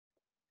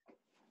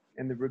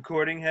and the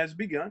recording has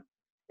begun.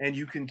 And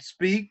you can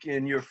speak,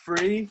 and you're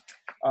free.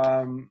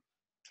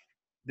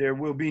 There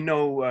will be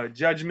no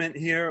judgment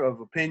here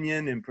of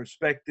opinion and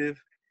perspective.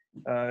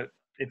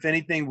 If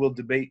anything, we'll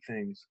debate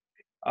things.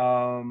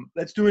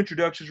 Let's do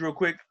introductions real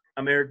quick.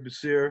 I'm Eric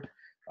Basir.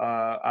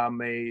 I'm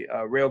a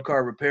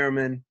railcar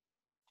repairman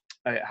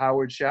at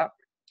Howard Shop,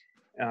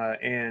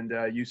 and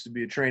used to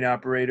be a train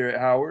operator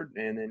at Howard,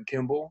 and then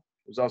Kimball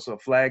was also a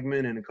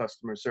flagman and a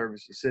customer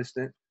service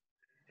assistant.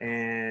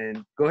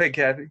 And go ahead,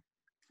 Kathy.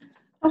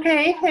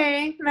 Okay,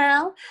 hey,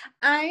 Mel.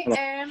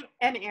 And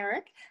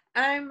Eric.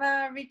 I'm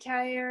a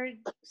retired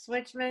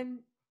switchman.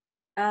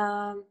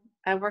 I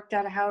worked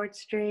out of Howard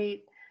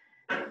Street.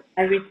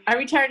 I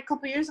retired a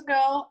couple years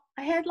ago.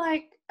 I had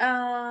like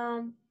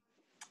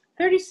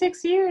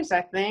 36 years,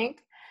 I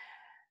think,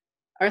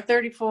 or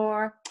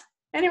 34.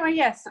 Anyway,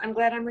 yes, I'm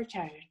glad I'm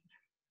retired.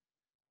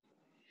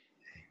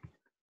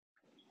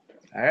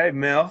 All right,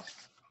 Mel.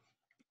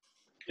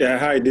 Yeah,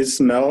 hi, this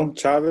is Mel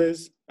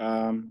Chavez.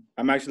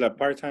 I'm actually a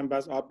part-time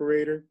bus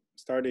operator.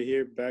 Started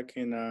here back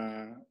in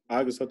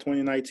August of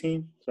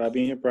 2019. So I've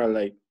been here for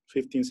like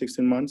 15,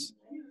 16 months.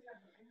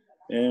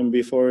 And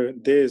before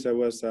this, I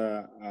was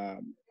a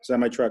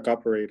semi-truck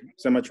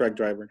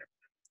driver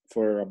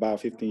for about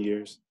 15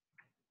 years.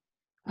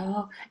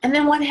 Oh, and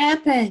then what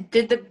happened?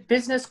 Did the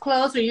business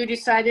close, or you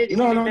decided?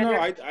 No.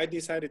 I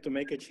decided to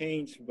make a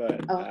change, but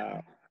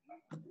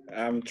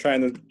I'm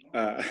trying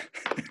to.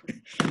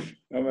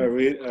 I'm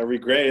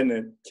regretting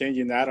it,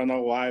 changing. I don't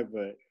know why,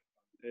 but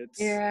it's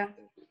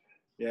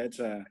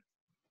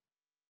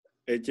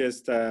it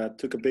just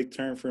took a big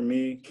turn for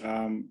me,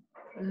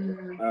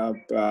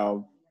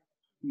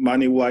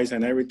 money wise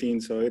and everything.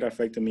 So it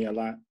affected me a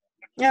lot.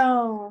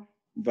 Oh.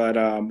 But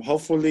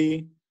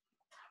hopefully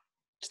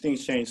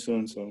things change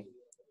soon. So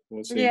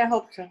we'll see. Yeah, I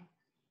hope so.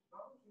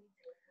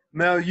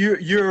 Mel,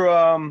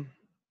 you've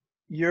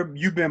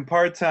been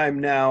part-time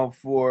now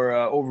for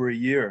over a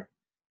year.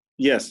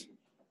 Yes.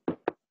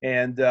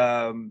 And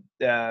do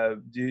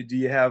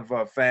you have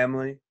a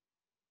family?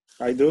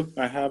 I do.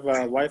 I have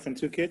a wife and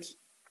 2 kids.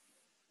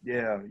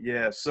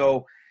 Yeah.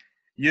 So,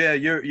 yeah,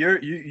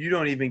 you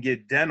don't even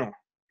get dental.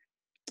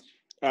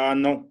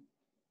 No.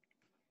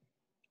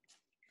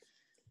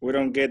 We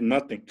don't get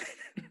nothing.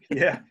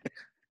 Yeah.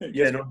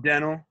 No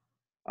dental.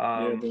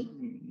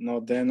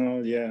 No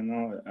dental. Yeah,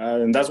 no.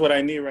 And that's what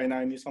I need right now.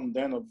 I need some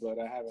dental, but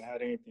I haven't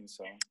had anything,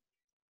 so I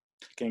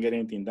can't get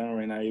anything done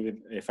right now.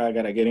 Even if I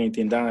gotta get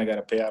anything done, I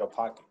gotta pay out of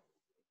pocket.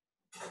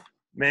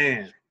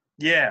 Man,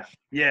 yeah.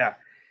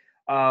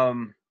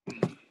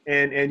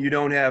 And you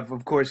don't have,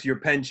 of course, your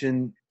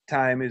pension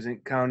time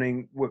isn't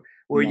counting.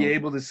 Were you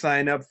able to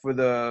sign up for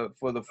the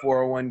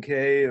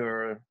 401k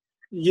or?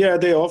 Yeah,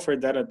 they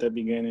offered that at the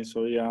beginning,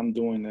 so yeah, I'm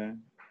doing that.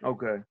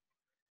 Okay.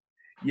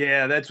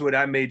 Yeah, that's what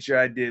I made sure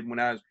I did when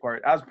I was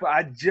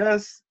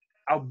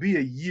I'll be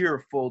a year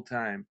full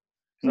time.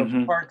 So I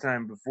was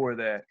part-time before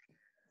that.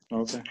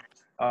 Okay.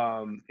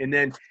 And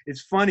then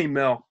it's funny,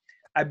 Mel,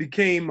 I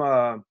became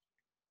so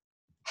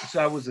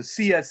I was a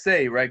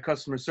CSA, right?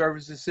 Customer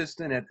service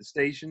assistant at the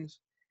stations.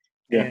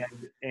 Yeah.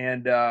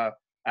 And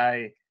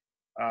I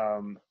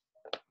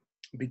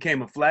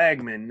became a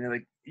flagman.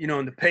 Like,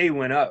 and the pay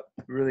went up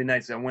really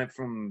nice. I went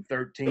from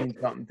 13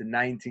 something to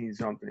 19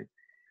 something.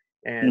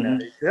 And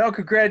they said, "Oh,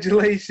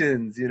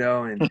 congratulations,"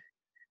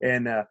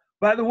 and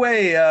by the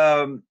way,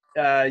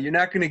 you're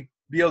not going to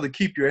be able to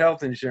keep your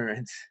health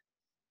insurance,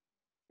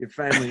 your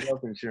family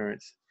health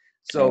insurance.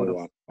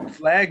 So the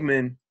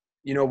flagman,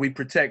 we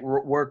protect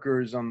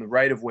workers on the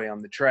right of way,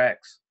 on the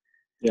tracks.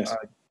 Yes.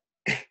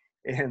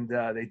 And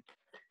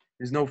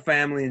there's no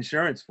family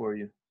insurance for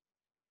you.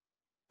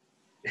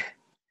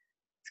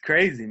 It's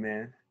crazy,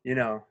 man.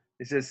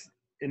 It's just,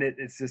 and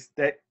it's just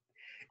that,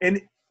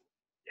 and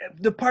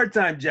the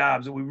part-time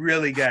jobs that we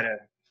really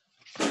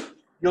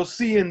you'll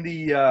see in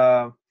the,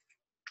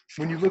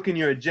 when you look in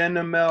your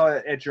agenda, Mel,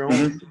 at your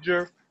own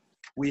manager,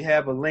 we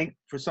have a link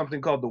for something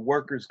called the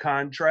workers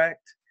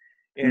contract.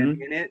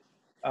 And in it,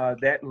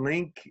 that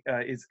link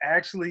is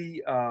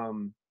actually a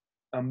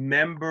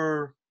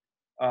member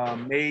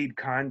made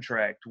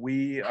contract.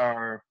 We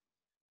are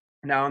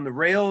now on the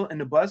rail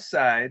and the bus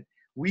side,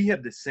 we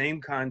have the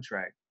same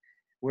contract.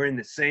 We're in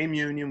the same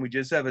union. We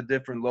just have a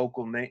different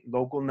local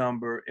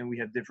number, and we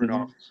have different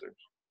officers.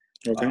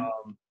 Okay.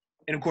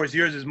 And of course,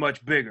 yours is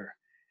much bigger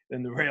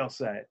than the rail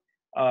side.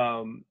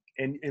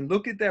 And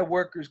look at that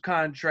workers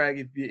contract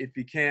if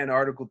you can.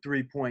 Article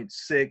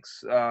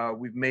 3.6.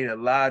 We've made a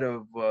lot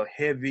of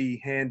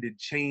heavy-handed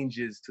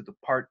changes to the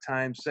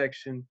part-time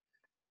section,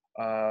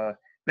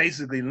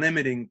 basically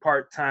limiting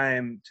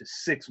part-time to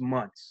 6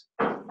 months.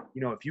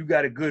 If you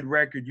got a good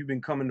record, you've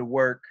been coming to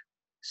work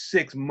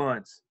 6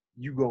 months,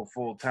 you go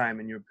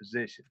full-time in your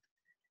position.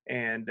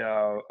 And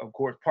of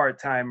course,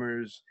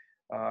 part-timers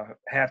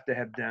have to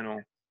have dental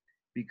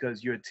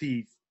because your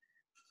teeth,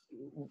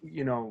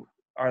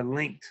 are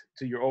linked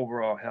to your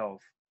overall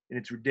health. And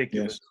it's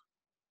ridiculous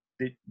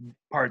that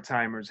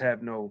part-timers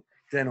have no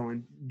dental.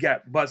 And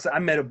I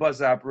met a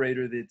bus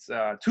operator that's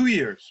 2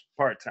 years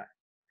part-time.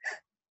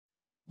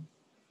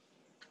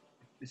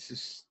 it's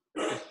just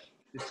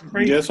it's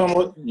crazy. Some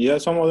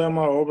of them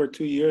are over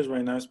 2 years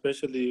right now,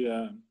 especially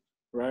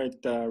right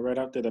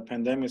after the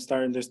pandemic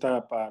started. They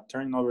start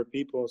turning over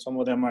people. Some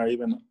of them are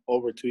even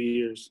over 2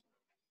 years.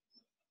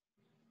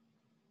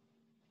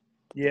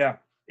 Yeah,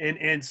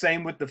 and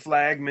same with the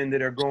flagmen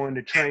that are going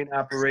to train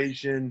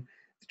operation,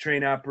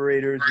 train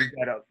operators. We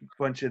got a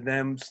bunch of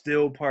them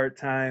still part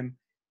time.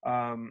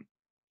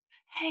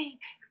 Hey,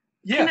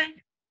 Yeah,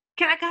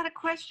 I got a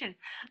question.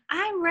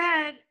 I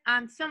read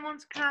on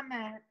someone's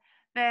comment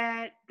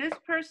that this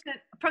person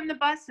from the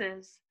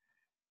buses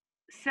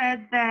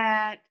said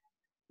that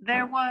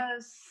there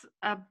was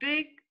a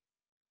big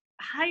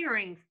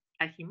hiring,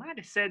 he might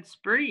have said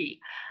spree,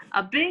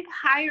 a big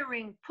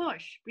hiring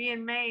push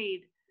being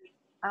made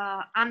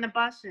on the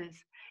buses.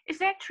 Is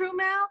that true,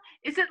 Mel?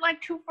 Is it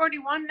like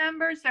 241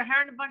 numbers? They're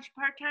hiring a bunch of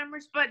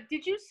part-timers, but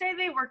did you say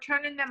they were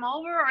turning them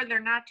over or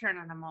they're not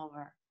turning them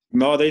over?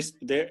 No,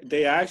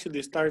 they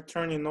actually start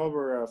turning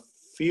over a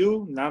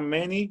few, not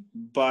many,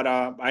 but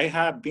I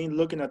have been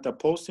looking at the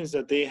postings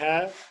that they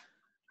have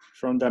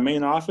from the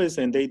main office,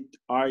 and they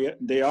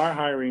are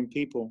hiring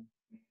people.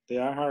 They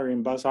are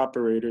hiring bus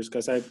operators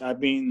because I've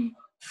been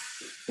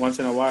once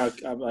in a while.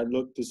 I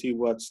look to see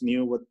what's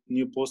new, what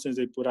new postings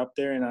they put up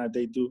there, and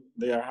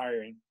they are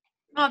hiring.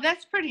 Oh,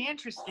 that's pretty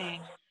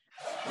interesting.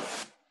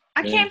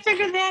 I Yeah. can't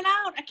figure that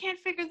out. I can't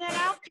figure that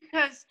out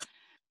because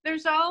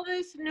there's all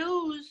this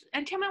news,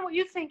 and tell me what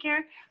you think,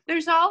 Eric.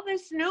 There's all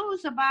this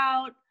news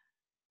about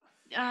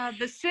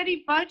the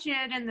city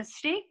budget and the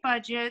state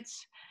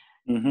budgets,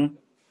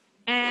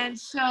 and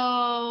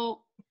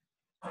so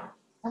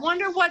I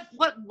wonder what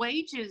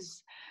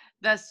wages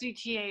the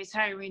CTA is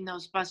hiring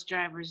those bus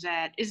drivers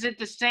at. Is it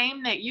the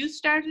same that you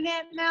started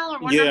at, Mel, or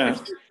what? Yeah,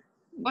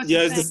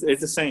 yeah,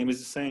 it's the same. It's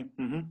the same.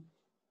 Mm-hmm.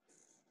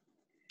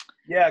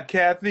 Yeah,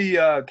 Kathy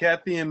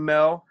and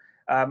Mel.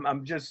 I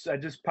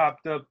just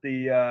popped up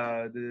the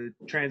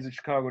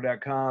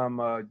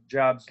transitchicago.com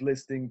jobs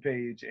listing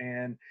page,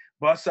 and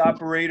bus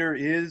operator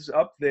is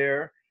up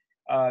there.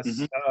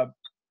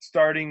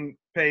 Starting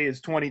pay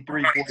is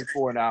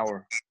 $23.44 an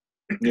hour.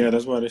 Yeah,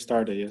 that's why they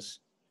started. Yes.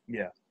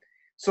 Yeah.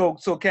 So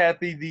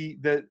Kathy,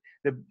 the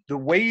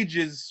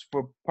wages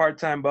for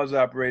part-time bus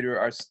operator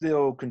are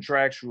still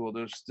contractual.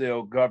 They're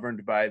still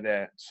governed by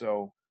that.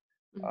 So,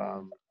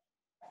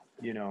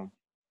 you know,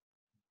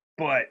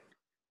 but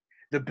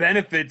the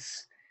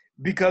benefits,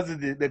 because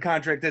of the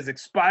contract has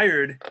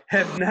expired,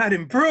 have not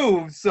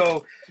improved.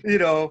 So, you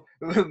know,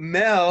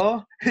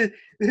 Mel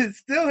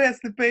still has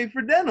to pay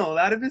for dental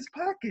out of his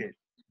pocket.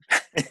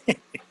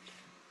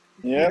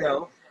 Yeah. You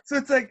know? So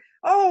it's like,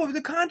 oh,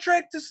 the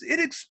contract it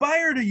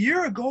expired a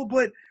year ago,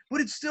 but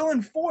it's still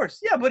in force.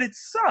 Yeah, but it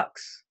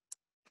sucks.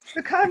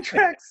 The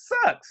contract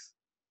sucks.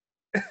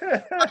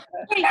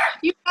 Hey,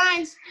 you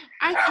guys,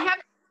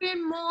 have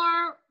been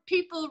more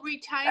people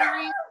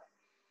retiring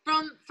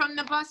from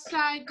the bus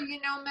side? Do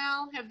you know,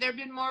 Mel? Have there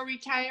been more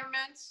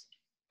retirements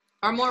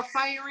or more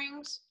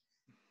firings?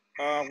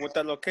 With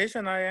the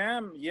location I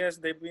am, yes,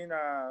 they've been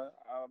a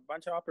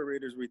bunch of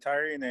operators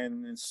retiring,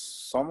 and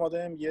some of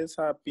them, yes,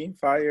 have been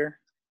fired.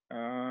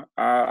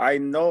 I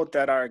know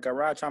that our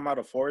garage, I'm out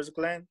of Forest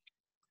Glen.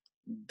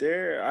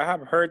 I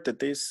have heard that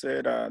they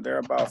said they're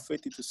about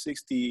 50 to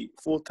 60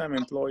 full-time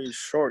employees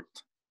short.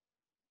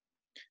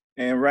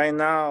 And right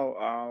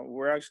now,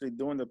 we're actually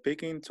doing the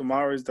picking.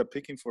 Tomorrow is the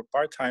picking for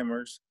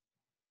part-timers.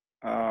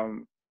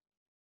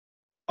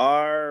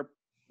 Our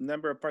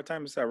number of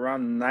part-timers is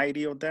around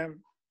 90 of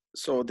them.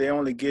 So they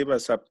only give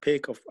us a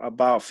pick of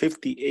about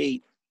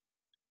 58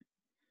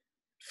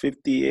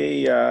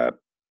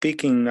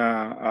 picking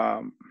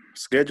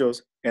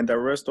schedules, and the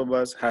rest of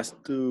us has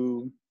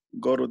to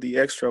go to the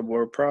extra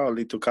board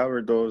probably to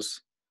cover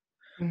those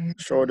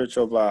shortage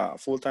of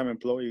full-time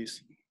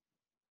employees.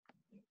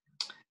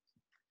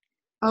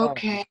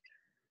 Okay.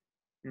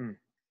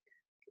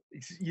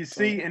 You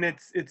see, and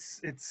it's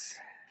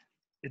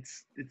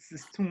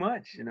just too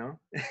much, you know.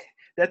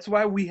 That's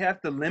why we have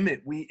to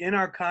limit. In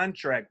our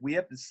contract, we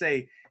have to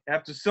say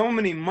after so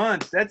many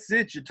months, that's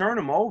it. You turn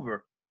them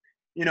over.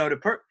 You know,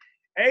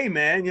 hey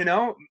man, you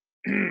know,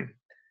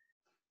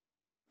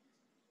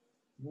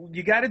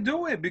 you got to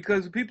do it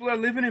because people are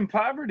living in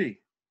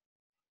poverty.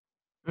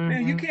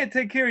 Man, you can't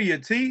take care of your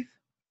teeth.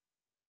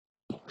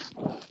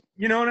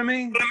 You know what I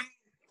mean?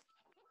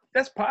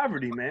 That's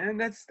poverty, man.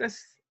 That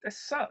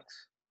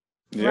sucks.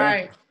 Yeah.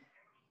 Right.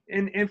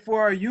 And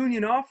for our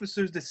union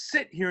officers to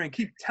sit here and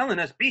keep telling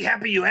us, be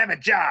happy you have a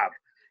job.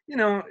 You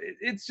know,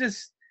 it's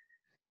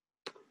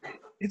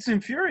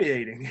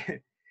infuriating.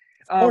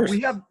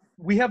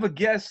 We have a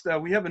guest.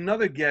 We have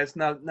another guest.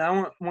 Now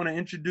I want to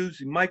introduce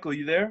you. Michael,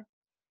 you there?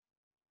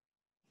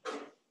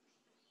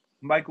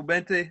 Michael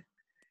Bente?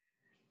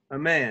 A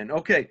man.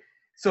 Okay.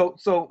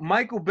 So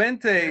Michael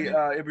Bente,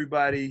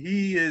 everybody,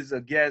 he is a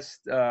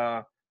guest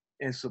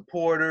and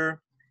supporter.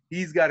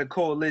 He's got a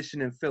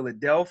coalition in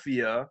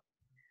Philadelphia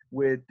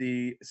with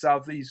the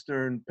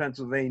Southeastern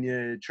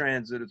Pennsylvania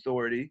Transit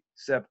Authority,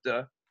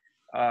 SEPTA,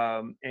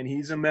 and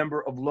he's a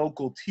member of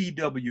local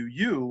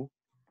TWU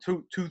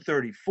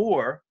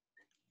 234.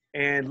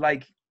 And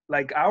like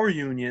our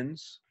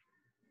unions,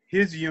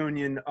 his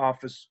union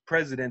office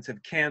presidents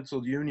have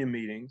canceled union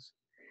meetings.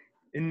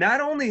 And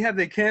not only have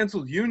they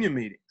canceled union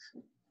meetings,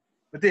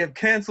 but they have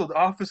canceled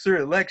officer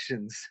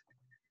elections.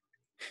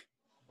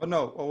 Well,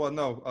 no. Oh, well,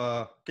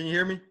 no. Can you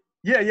hear me?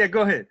 Yeah,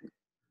 go ahead.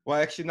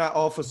 Well, actually, not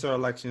officer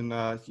election.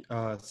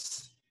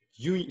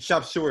 Union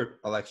shop steward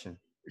election.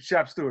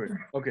 Shop steward.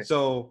 Okay.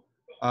 So,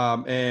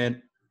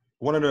 and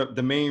one of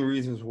the main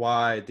reasons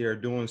why they're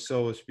doing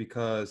so is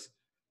because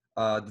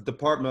the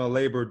Department of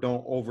Labor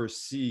don't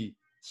oversee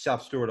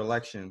shop steward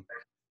election.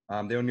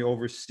 They only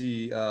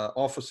oversee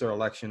officer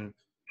election,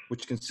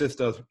 which consists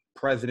of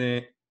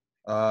president,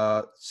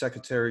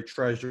 secretary,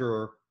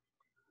 treasurer,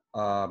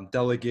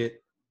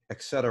 delegate,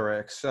 et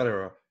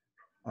cetera,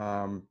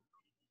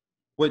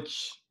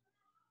 which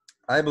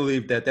I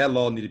believe that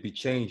law need to be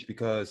changed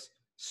because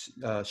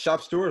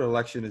shop steward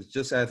election is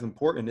just as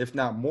important, if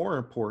not more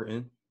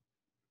important,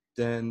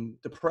 than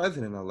the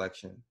president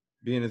election,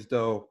 being as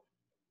though,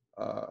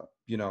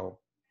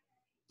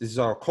 this is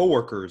our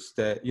coworkers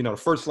that, the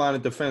first line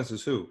of defense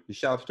is who? The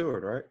shop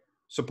steward, right?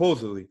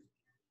 Supposedly.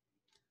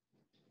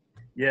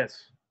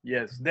 Yes.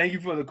 Thank you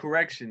for the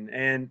correction.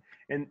 And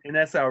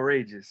that's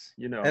outrageous,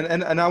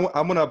 And I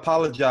want to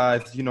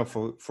apologize,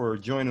 for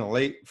joining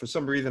late. For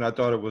some reason, I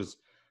thought it was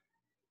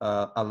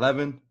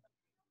 11.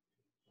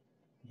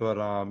 But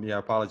I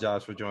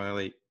apologize for joining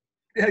late.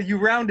 Yeah, you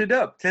rounded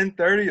up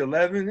 10:30,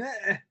 11.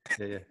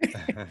 Yeah.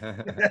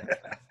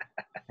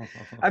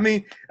 I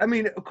mean,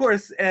 of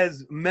course,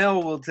 as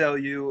Mel will tell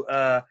you,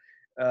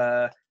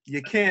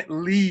 you can't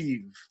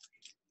leave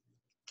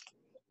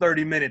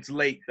 30 minutes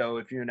late though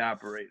if you're an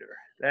operator.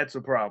 That's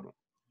a problem.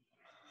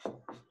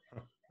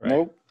 Right.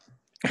 Nope.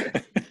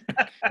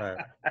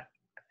 Right.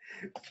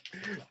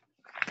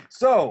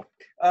 So,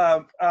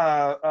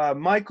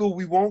 Michael,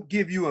 we won't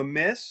give you a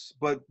miss,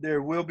 but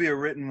there will be a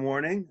written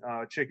warning.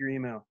 Check your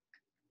email.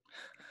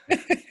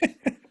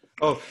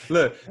 Oh,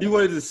 look, you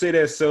wanted to say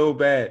that so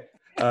bad.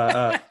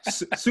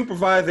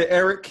 Supervisor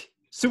Eric,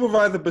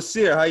 Supervisor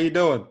Basir, how you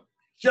doing?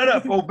 Shut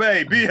up,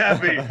 obey, be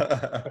happy.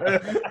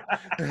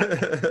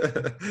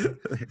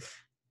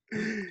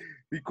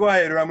 Be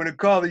quiet or I'm going to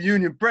call the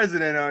union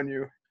president on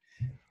you.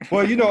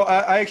 Well,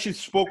 I actually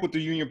spoke with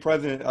the union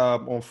president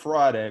on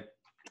Friday,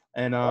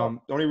 and the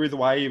only reason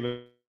why he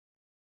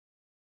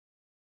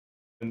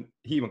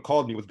even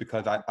called me was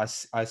because I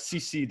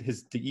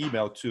CC'd the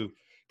email to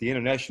the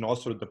International,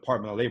 also the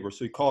Department of Labor.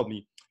 So he called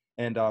me,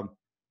 and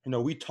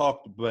we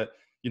talked, but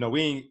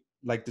we ain't,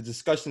 like, the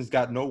discussions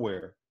got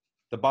nowhere.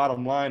 The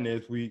bottom line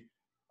is we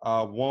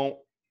won't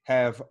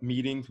have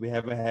meetings. We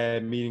haven't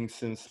had meetings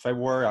since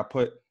February. I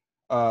put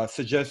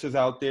suggestions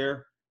out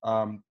there.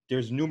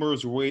 There's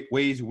numerous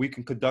ways we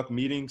can conduct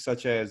meetings,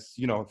 such as,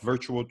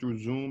 virtual through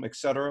Zoom, et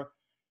cetera.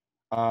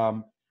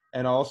 And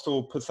I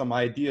also put some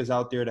ideas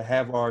out there to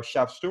have our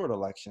shop steward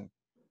election.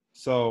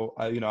 So,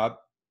 I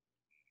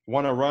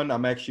want to run.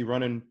 I'm actually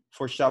running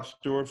for shop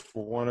steward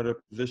for one of the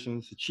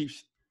positions, the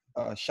chief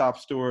shop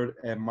steward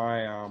at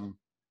my,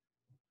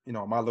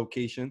 my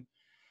location.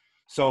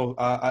 So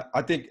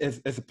I think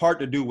it's a part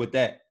to do with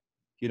that,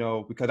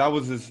 because I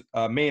was this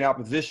main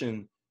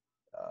opposition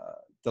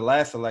the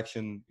last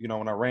election,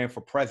 when I ran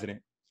for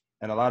president,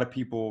 and a lot of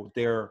people,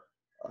 their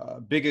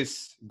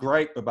biggest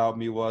gripe about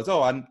me was,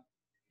 I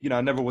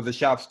never was a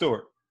shop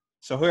steward.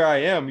 So here I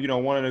am,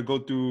 wanting to go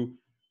through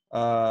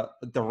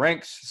the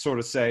ranks, sort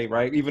of say,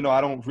 right? Even though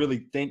I don't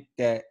really think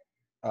that,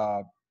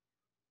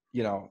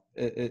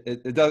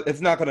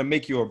 it's not going to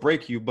make you or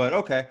break you, but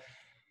okay.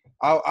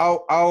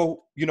 I'll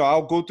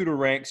go through the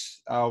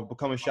ranks. I'll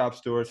become a shop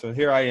steward. So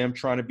here I am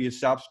trying to be a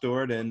shop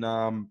steward, and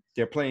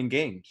they're playing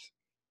games.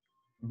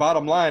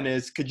 Bottom line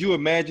is, could you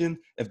imagine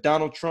if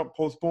Donald Trump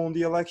postponed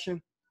the election?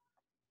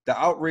 The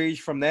outrage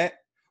from that.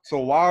 So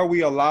why are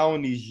we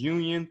allowing these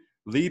union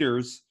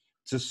leaders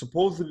to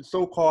supposedly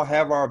so-called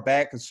have our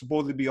back and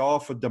supposedly be all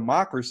for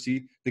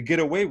democracy to get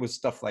away with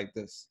stuff like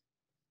this?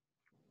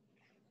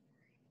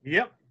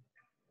 Yep.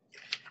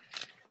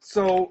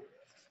 So,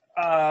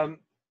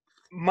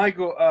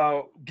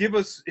 Michael, give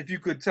us, if you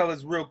could tell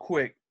us real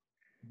quick,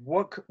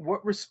 what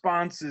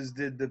responses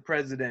did the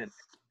president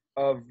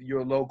of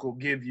your local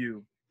give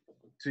you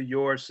to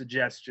your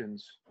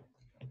suggestions?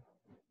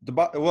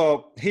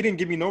 Well, he didn't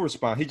give me no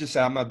response. He just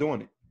said, I'm not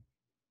doing it.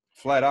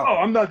 Flat out. Oh,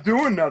 I'm not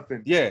doing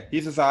nothing. Yeah,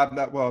 he says, I'm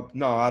not,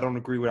 no, I don't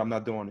agree with it. I'm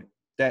not doing it.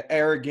 That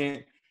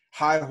arrogant,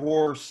 high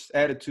horse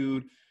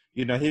attitude,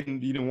 he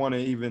didn't want to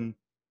even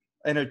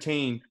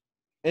entertain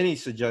any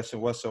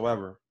suggestion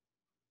whatsoever.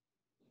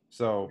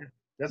 So,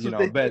 That's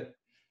what but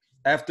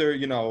after,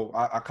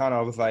 I kind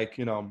of was like,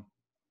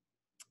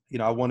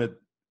 I wanted,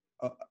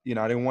 I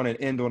didn't want to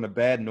end on a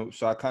bad note.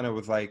 So I kind of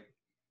was like,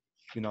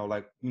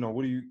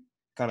 what do you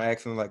kind of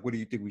asking, like, what do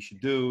you think we should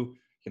do?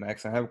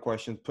 Asking him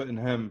questions, putting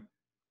him,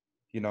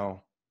 in a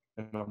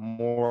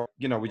more,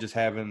 we just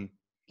having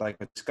like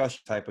a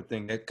discussion type of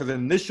thing. Because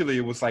initially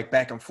it was like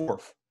back and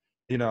forth,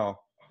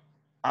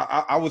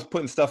 I was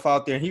putting stuff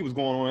out there and he was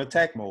going on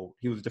attack mode.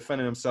 He was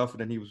defending himself,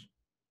 and then he was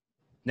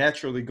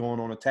naturally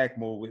going on attack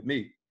mode with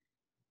me.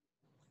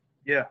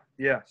 Yeah,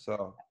 yeah.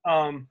 So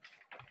And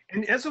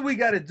that's what we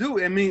got to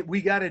do. I mean,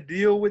 we got to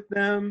deal with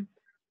them,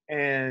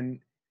 and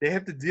they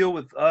have to deal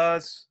with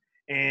us,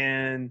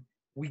 and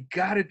we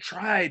got to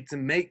try to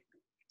make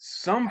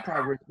some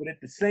progress. But at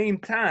the same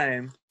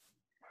time,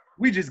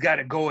 we just got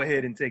to go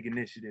ahead and take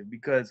initiative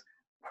because,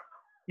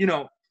 you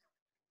know,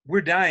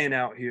 we're dying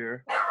out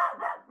here.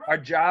 Our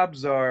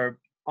jobs are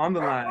on the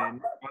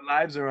line. Our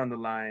lives are on the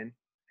line.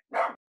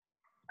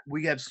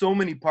 We have so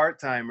many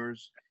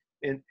part-timers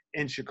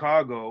in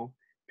Chicago,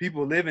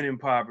 people living in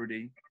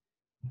poverty,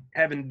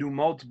 having to do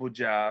multiple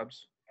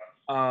jobs.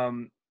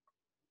 Um,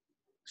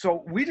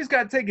 so we just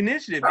got to take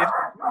initiative. If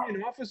the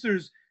union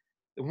officers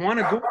want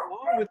to go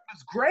along with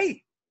us,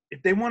 great.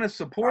 If they want to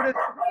support us,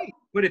 great.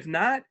 But if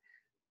not,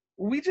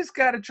 we just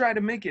got to try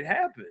to make it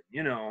happen,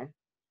 you know,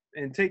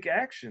 and take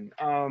action.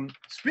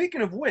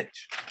 Speaking of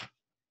which,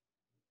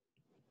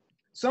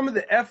 some of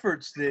the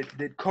efforts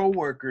that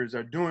coworkers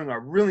are doing are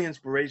really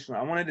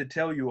inspirational. I wanted to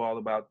tell you all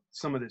about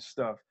some of this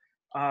stuff.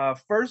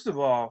 First of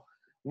all,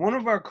 one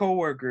of our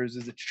coworkers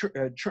is a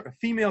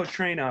female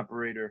train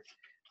operator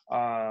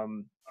at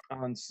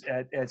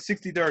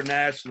 63rd and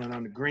Ashland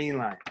on the Green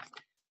Line,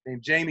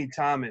 named Jamie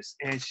Thomas,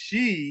 and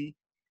she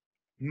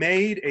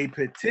made a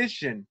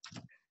petition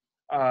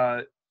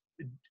uh,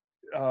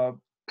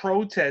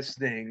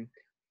 protesting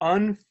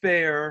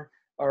unfair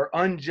or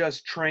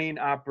unjust train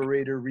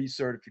operator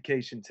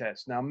recertification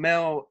test. Now,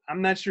 Mel,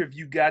 I'm not sure if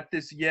you got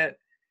this yet.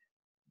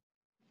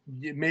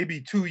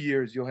 Maybe 2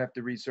 years you'll have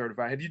to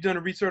recertify. Have you done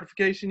a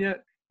recertification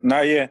yet?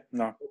 Not yet.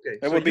 No. Okay,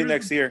 It will be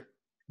next year.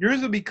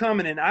 Yours will be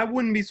coming, and I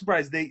wouldn't be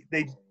surprised. The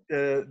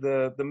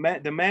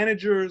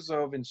managers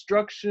of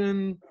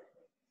instruction,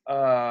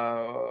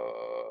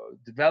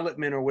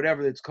 development, or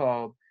whatever it's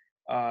called,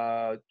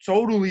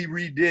 totally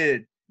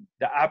redid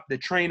the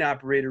train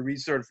operator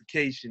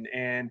recertification,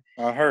 and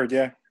I heard,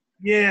 yeah.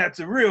 yeah, it's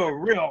a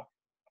real,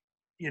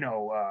 you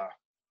know,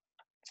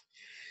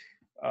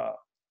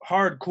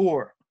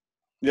 hardcore.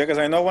 Yeah, because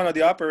I know one of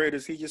the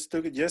operators, he just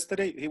took it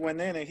yesterday. He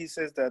went in and he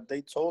says that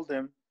they told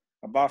him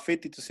about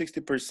 50 to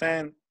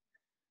 60%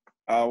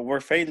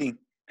 were failing.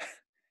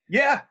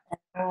 Yeah,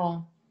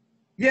 Oh.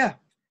 yeah.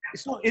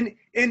 So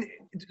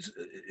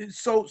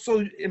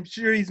so I'm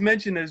sure he's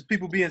mentioned there's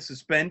people being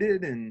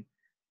suspended and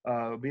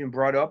being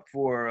brought up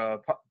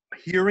for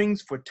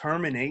hearings for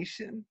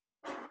termination.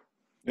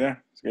 Yeah,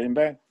 it's getting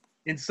bad.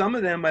 And some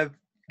of them have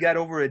got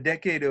over a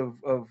decade of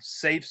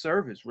safe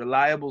service,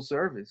 reliable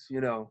service,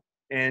 you know,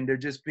 and they're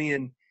just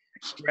being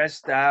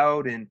stressed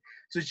out. And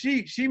so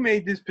she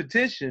made this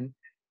petition,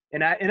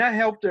 and I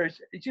helped her,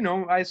 you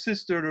know, I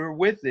assisted her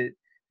with it,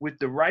 with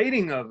the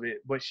writing of it,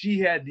 but she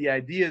had the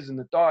ideas and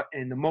the thought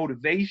and the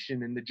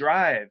motivation and the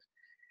drive.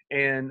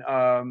 And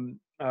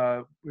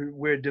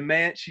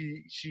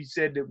she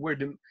said that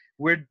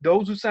we're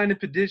those who signed the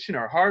petition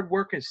are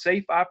hardworking,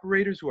 safe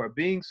operators who are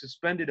being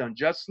suspended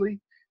unjustly.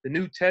 The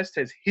new test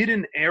has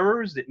hidden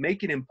errors that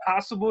make it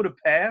impossible to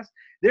pass.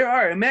 There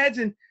are,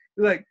 imagine,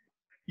 like,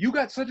 you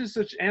got such and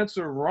such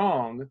answer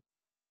wrong,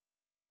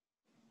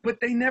 but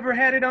they never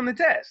had it on the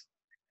test,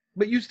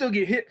 but you still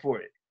get hit for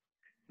it.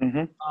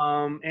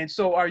 Mm-hmm. And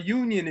so our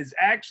union is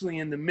actually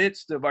in the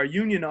midst of, our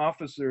union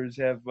officers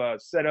have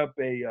set up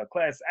a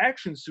class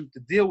action suit to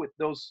deal with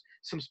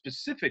some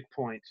specific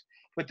points.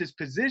 But this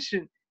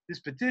petition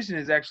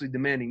is actually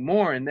demanding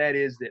more, and that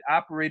is that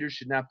operators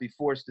should not be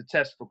forced to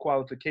test for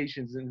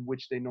qualifications in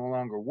which they no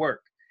longer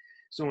work.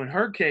 So in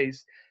her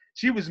case,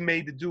 she was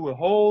made to do a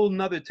whole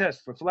nother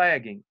test for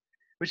flagging,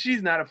 but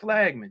she's not a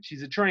flagman.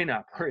 She's a train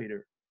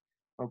operator.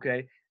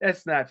 Okay,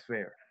 that's not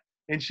fair.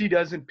 And she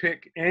doesn't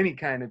pick any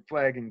kind of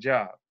flagging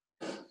job.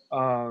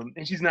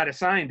 And she's not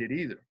assigned it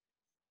either.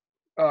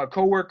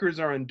 Coworkers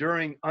are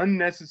enduring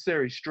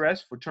unnecessary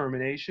stress for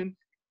termination.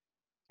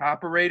 A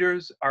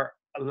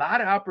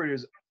lot of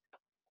operators,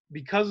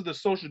 because of the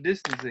social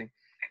distancing,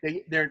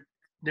 they're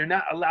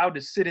not allowed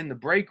to sit in the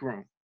break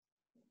room.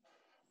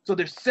 So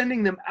they're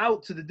sending them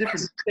out to the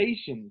different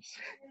stations.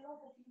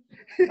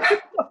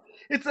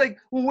 It's like,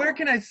 well, where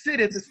can I sit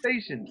at the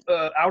station?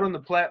 Out on the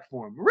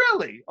platform.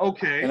 Really?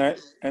 Okay.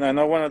 And I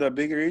know one of the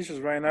bigger issues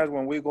right now is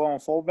when we go on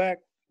fallback,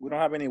 we don't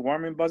have any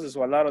warming buses,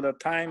 so a lot of the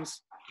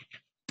times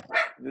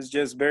it's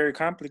just very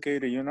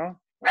complicated, you know?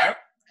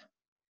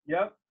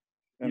 Yep.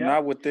 And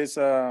now with this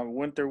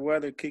winter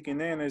weather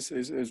kicking in, it's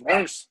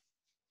worse.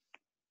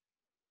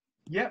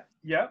 Yep.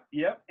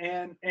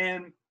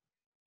 And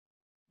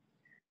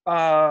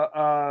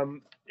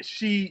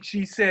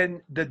she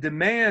said the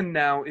demand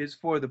now is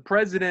for the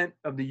president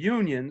of the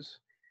unions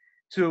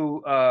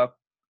to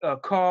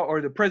call,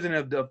 or the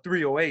president of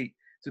 308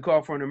 to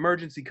call for an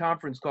emergency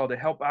conference call to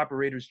help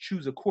operators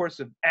choose a course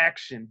of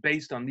action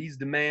based on these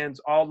demands.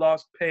 All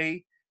lost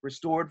pay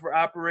restored for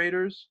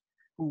operators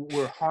who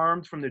were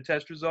harmed from their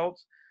test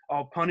results.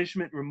 All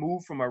punishment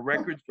removed from our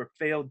records for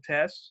failed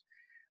tests.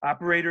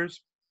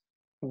 Operators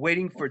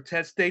waiting for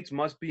test dates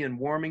must be in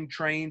warming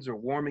trains or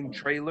warming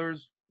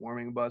trailers,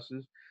 warming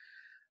buses.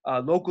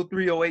 Local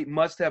 308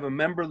 must have a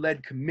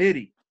member-led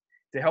committee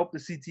to help the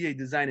CTA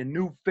design a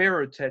new,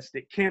 fairer test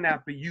that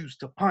cannot be used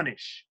to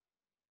punish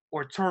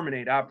or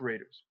terminate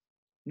operators.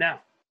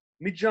 Now,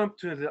 let me jump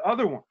to the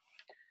other one.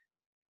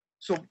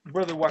 So,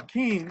 Brother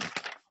Joaquin,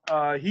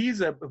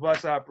 he's a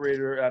bus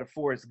operator out of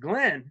Forest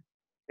Glen,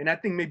 and I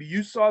think maybe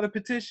you saw the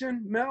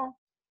petition, Mel.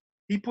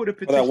 He put a For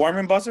petition. the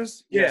warming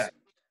buses? Yeah, Yes.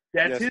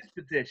 that's Yes. his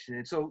petition.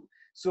 And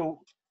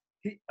so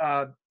he,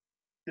 the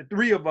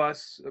three of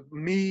us,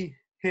 me,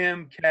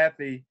 him,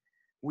 Kathy,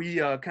 we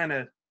kind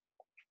of,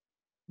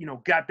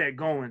 got that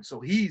going. So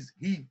he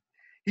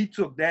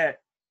took that,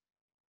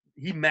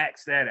 he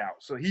maxed that out.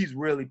 So he's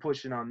really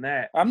pushing on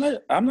that.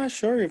 I'm not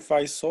sure if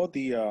I saw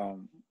the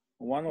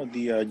one of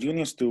the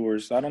union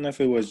stewards. I don't know if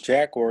it was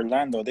Jack or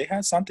Orlando. They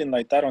had something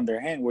like that on their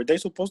hand. Were they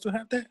supposed to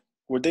have that?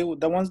 Were they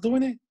the ones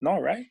doing it?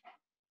 No, right?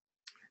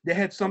 They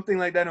had something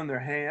like that on their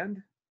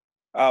hand.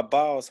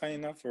 About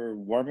signing up for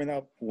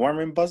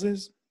warming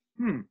buses.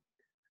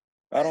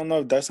 I don't know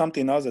if that's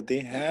something else that they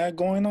had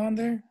going on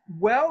there.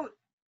 Well,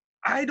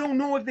 I don't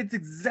know if it's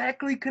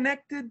exactly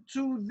connected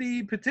to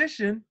the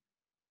petition.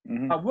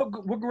 Mm-hmm.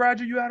 What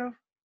garage are you out of?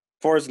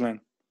 Forest Glen.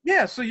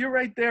 Yeah, so you're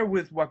right there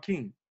with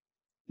Joaquin.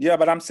 Yeah,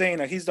 but I'm saying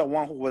that he's the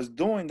one who was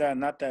doing that,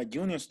 not that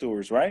union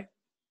stewards, right?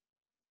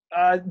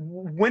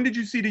 When did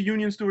you see the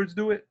union stewards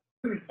do it?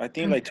 I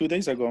think like 2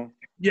 days ago.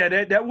 Yeah,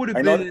 that would have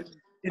I know. been.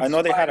 I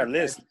know they had a inspired by-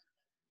 list.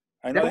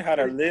 I know they had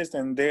a list,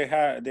 and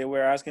they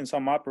were asking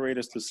some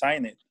operators to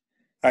sign it.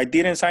 I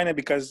didn't sign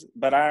it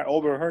but I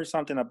overheard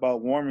something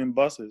about warming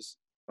buses.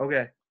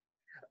 Okay.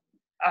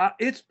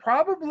 It's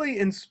probably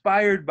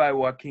inspired by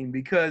Joaquin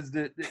because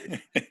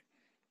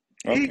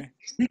Okay.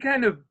 he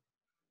kind of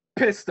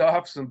pissed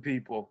off some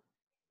people,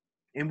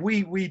 and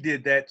we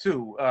did that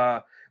too.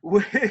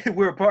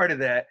 We're a part of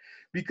that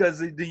because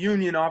the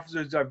union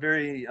officers are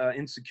very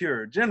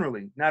insecure,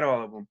 generally, not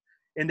all of them,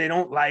 and they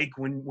don't like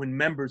when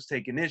members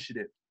take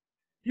initiative.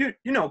 You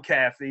know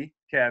Kathy,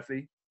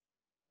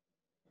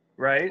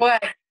 right?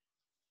 What?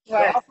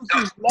 The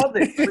officers love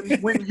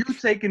it when you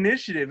take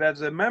initiative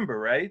as a member,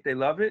 right? They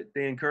love it.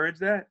 They encourage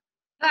that.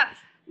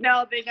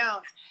 No, they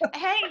don't.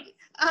 Hey,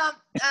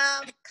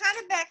 kind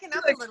of backing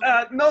up a little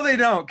bit. No, they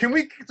don't. Can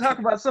we talk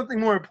about something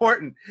more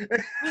important?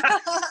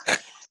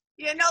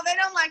 They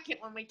don't like it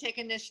when we take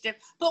initiative.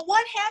 But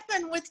what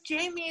happened with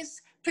Jamie's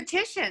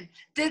petition?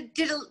 Did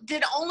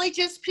only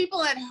just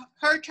people at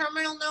her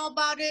terminal know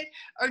about it,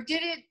 or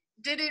did it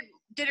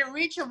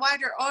reach a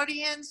wider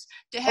audience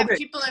to have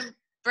people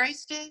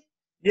embraced it?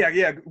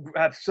 Yeah.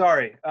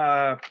 Sorry,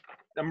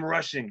 I'm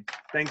rushing.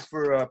 Thanks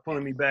for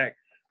pulling me back.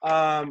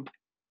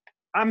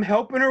 I'm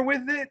helping her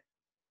with it,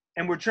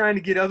 and we're trying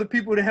to get other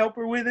people to help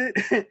her with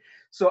it.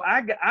 So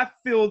I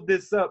filled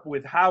this up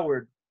with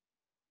Howard.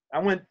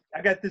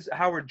 I got this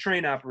Howard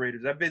train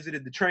operators. I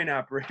visited the train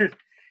operators.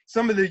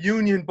 Some of the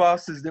union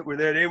bosses that were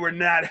there, they were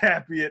not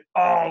happy at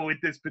all with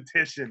this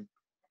petition.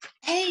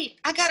 Hey,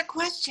 I got a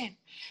question.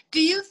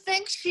 Do you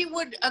think she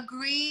would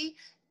agree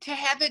to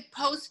have it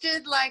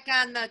posted like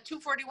on the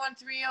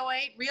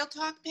 241-308 Real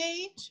Talk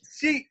page?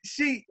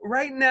 She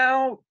right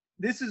now,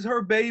 this is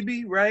her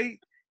baby, right?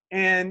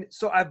 And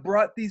so I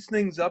brought these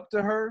things up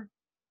to her,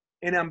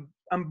 and I'm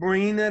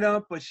bringing it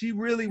up, but she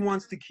really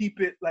wants to keep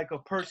it like a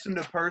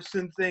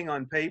person-to-person thing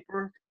on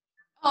paper.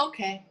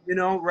 Okay.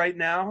 Right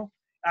now.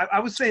 I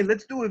was saying,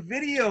 let's do a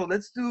video.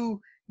 Let's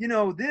do,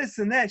 this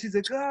and that. She's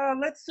like,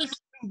 let's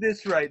just do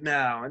this right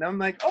now. And I'm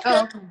like, okay.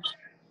 Oh, okay.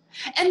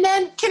 And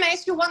then, can I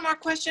ask you one more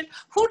question?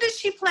 Who does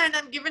she plan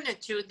on giving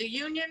it to? The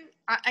union?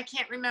 I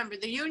can't remember.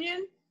 The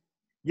union?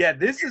 Yeah,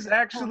 this is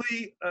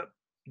actually,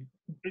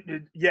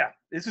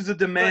 this is a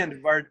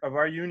demand of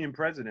our union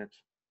president.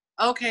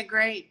 Okay,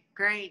 great.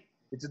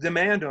 It's a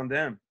demand on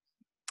them.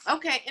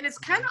 Okay, and it's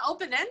kind of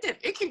open-ended.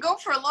 It can go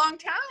for a long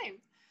time.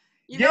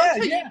 You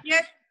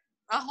get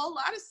a whole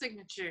lot of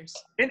signatures.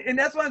 And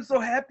that's why I'm so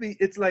happy.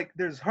 It's like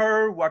there's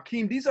her,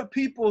 Joaquin. These are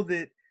people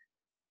that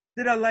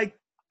are like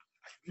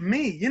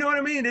me. You know what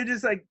I mean? They're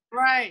just like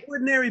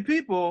ordinary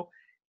people.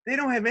 They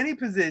don't have any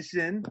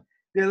position.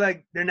 They're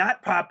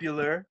not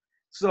popular,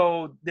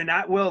 so they're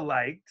not well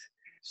liked.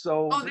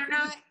 So they're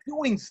not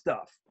doing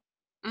stuff.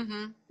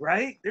 Mm-hmm.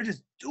 Right? They're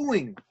just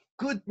doing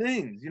good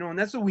things, and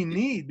that's what we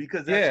need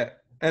because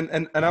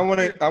And I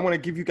want to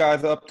give you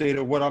guys an update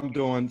of what I'm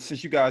doing.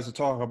 Since you guys are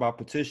talking about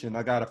petition,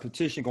 I got a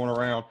petition going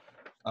around,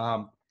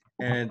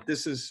 and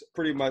this is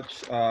pretty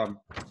much trying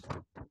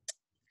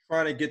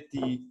to get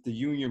the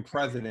union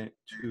president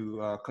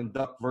to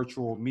conduct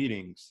virtual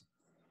meetings.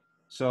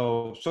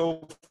 So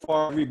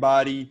far,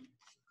 everybody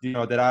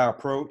that I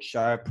approach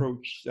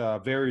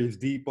various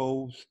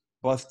depots,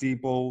 bus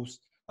depots,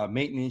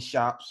 maintenance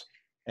shops,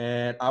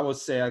 and I would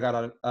say I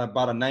got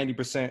about a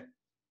 90%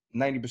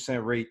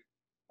 rate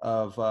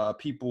of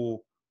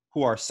people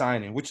who are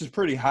signing, which is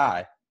pretty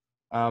high.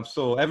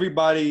 So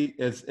everybody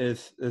is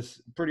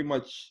pretty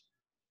much,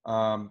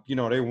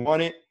 they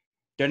want it.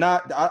 They're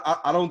not.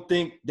 I don't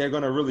think they're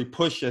gonna really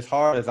push as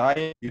hard as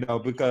I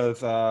am,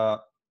 because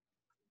a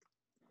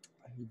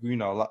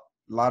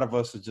lot of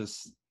us are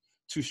just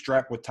too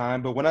strapped with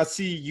time. But when I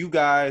see you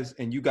guys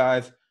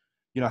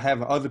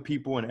having other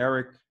people and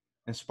Eric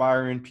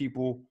inspiring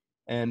people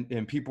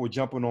and people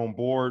jumping on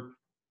board,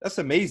 That's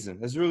amazing.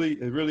 It's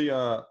really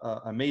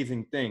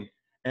amazing thing.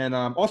 And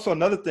also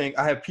another thing,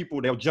 I have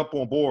people, they'll jump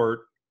on board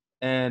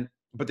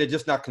but they're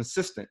just not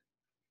consistent.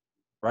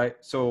 Right.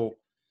 So,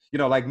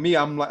 like me,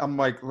 I'm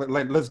like,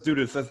 let's do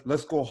this.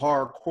 Let's go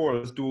hardcore.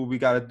 Let's do what we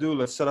got to do.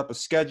 Let's set up a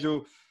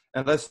schedule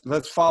and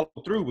let's follow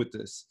through with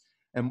this.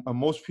 And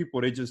most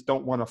people, they just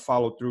don't want to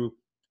follow through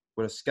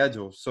with a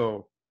schedule.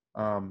 So,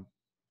 I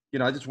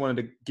just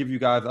wanted to give you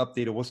guys an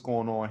update of what's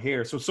going on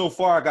here. So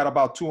far I got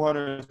about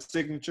 200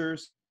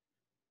 signatures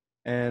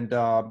and,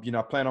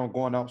 I plan on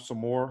going out some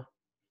more.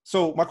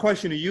 So my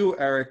question to you,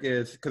 Eric,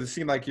 is, cause it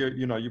seemed like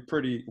you're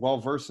pretty well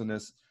versed in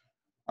this.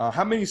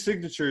 How many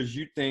signatures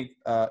you think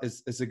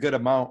is a good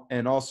amount?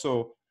 And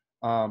also,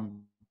 what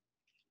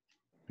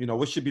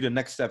should be the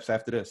next steps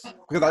after this?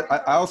 Because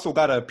I also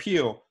got to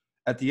appeal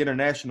at the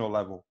international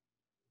level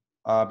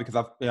because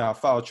I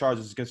filed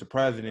charges against the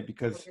president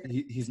because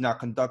he's not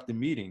conducting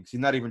meetings. He's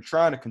not even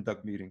trying to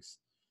conduct meetings.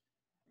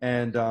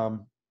 And,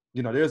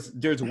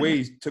 there's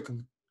ways to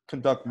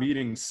conduct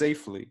meetings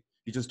safely.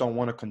 You just don't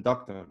want to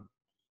conduct them.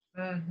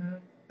 Mm-hmm.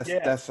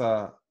 That's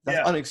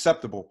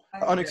unacceptable.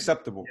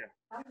 Unacceptable.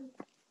 Yeah.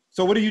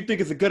 So what do you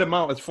think is a good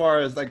amount as far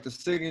as like the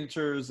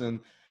signatures and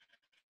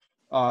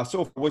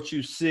so what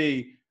you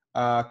see?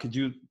 Could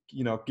you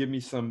give me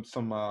some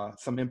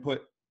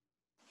input?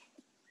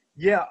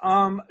 Yeah.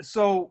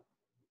 So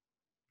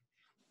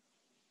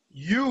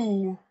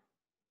you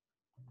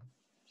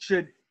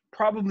should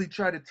probably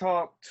try to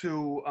talk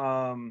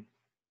to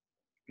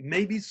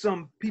maybe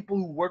some people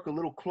who work a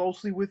little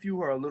closely with you,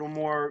 who are a little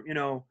more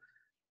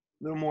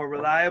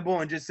reliable,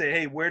 and just say,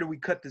 hey, where do we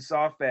cut this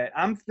off at?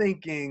 I'm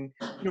thinking,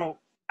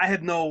 I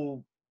have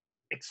no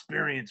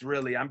experience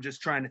really. I'm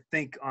just trying to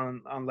think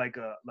on like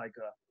a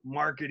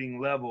marketing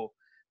level,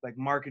 like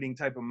marketing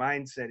type of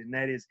mindset. And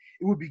that is,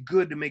 it would be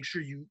good to make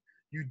sure you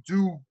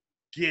do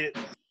get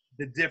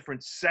the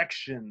different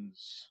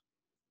sections.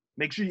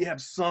 Make sure you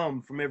have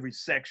some from every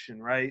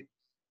section, right?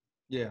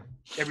 Yeah.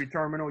 Every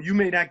terminal. You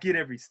may not get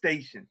every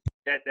station.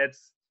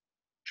 That's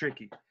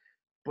tricky.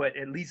 But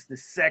at least the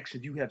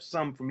sections, you have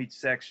some from each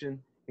section,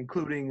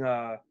 including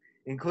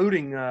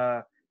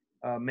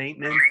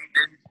maintenance,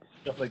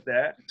 stuff like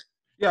that.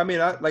 Yeah, I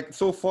mean,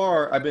 so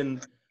far I've been,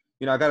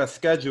 I got a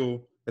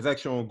schedule. It's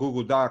actually on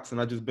Google Docs,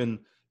 and I've just been,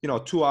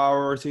 2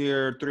 hours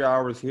here, 3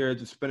 hours here,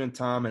 just spending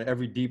time at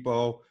every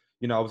depot.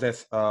 I was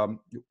at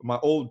my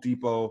old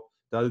depot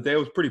the other day. It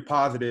was pretty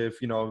positive.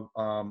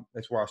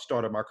 That's where I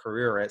started my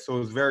career at. So it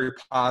was very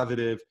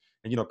positive,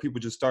 and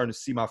people just starting to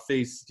see my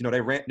face.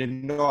 They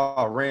know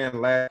I ran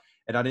last,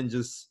 and I didn't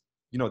just,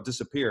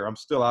 disappear. I'm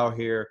still out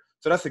here,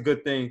 so that's a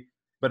good thing.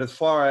 But as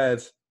far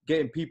as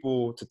getting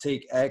people to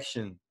take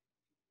action,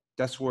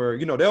 that's where,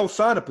 they'll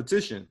sign a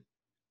petition.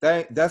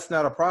 That's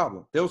not a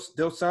problem. They'll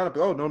sign up.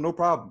 Oh, no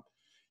problem.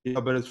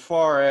 But as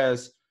far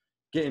as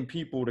getting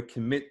people to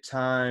commit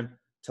time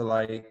to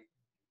like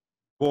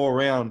go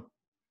around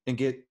and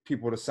get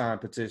people to sign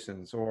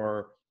petitions,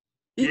 or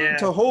even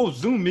to hold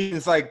Zoom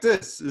meetings like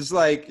this, it's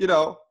like,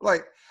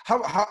 like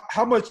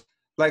how much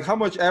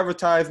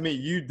advertisement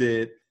you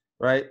did,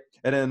 right?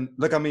 And then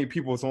look how many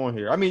people's on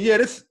here. I mean,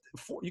 yeah,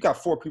 you got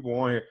 4 people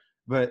on here,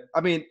 but I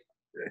mean,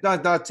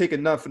 not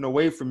taking nothing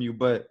away from you,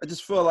 but I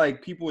just feel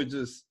like people are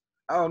just,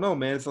 I don't know,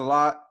 man. It's a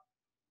lot.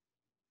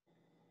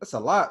 That's a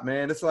lot,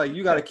 man. It's like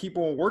you got to keep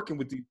on working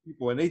with these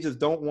people, and they just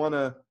don't want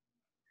to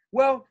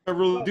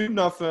really do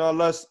nothing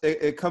unless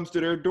it comes to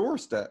their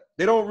doorstep.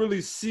 They don't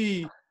really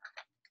see.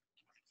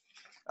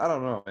 I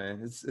don't know,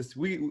 man.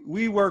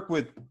 We work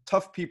with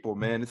tough people,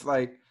 man. It's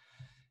like,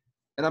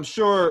 and I'm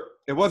sure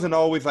it wasn't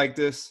always like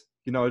this.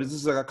 This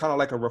is kind of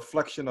like a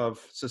reflection of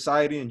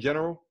society in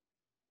general.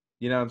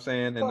 You know what I'm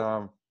saying?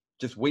 And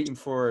just waiting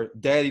for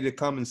daddy to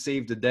come and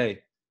save the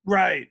day.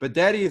 Right. But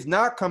daddy is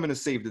not coming to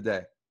save the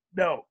day.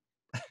 No.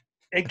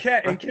 And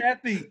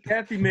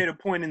Kathy made a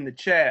point in the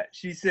chat.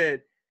 She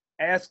said,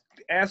 ask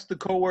the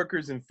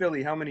coworkers in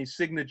Philly how many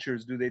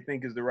signatures do they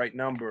think is the right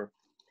number,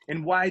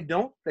 and why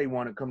don't they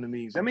want to come to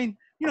meetings? I mean,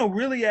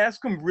 really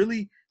ask them,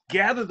 really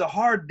gather the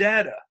hard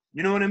data.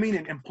 You know what I mean?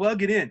 And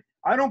plug it in.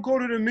 I don't go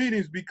to the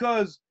meetings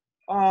because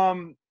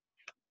I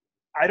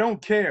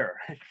don't care.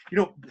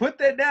 Put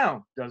that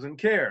down. Doesn't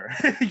care.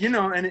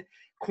 And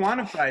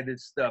quantify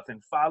this stuff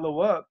and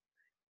follow up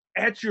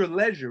at your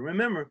leisure.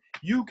 Remember,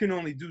 you can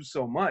only do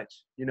so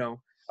much.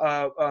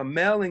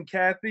 Mel and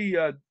Kathy,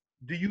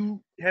 do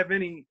you have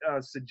any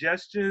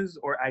suggestions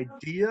or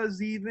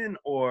ideas, even,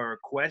 or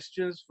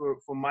questions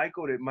for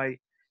Michael that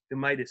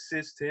might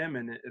assist him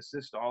and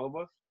assist all of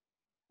us?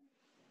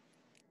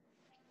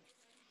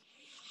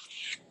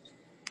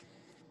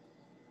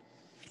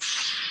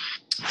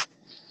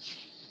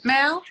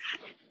 Mel,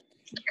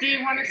 do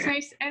you want to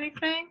say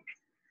anything?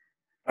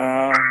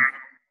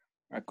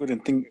 I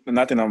couldn't think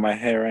nothing on my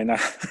head right now.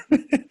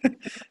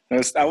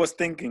 I was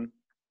thinking.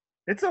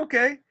 It's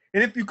okay.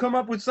 And if you come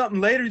up with something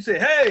later, you say,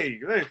 hey,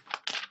 I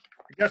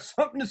got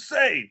something to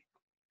say.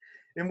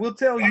 And we'll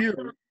tell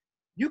you,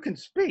 you can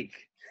speak.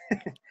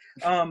 Wait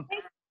a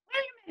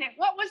Okay,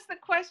 what was the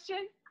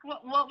question?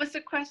 What was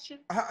the question?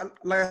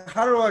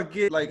 How do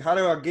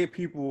I get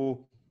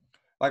people?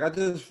 Like, I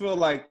just feel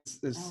like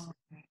it's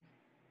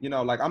you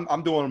know, like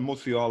I'm doing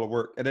mostly all the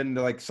work, and then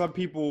like some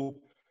people,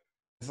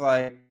 it's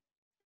like,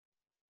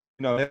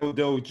 you know,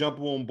 they'll jump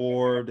on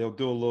board, they'll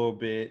do a little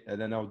bit, and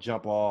then they'll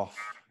jump off,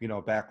 you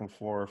know, back and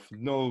forth.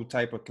 No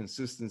type of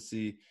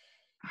consistency,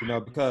 you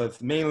know,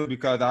 mainly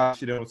because I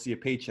actually don't see a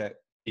paycheck,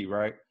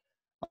 right?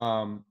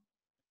 Um,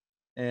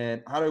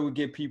 and how do we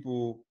get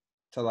people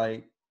to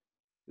like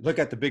look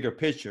at the bigger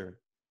picture?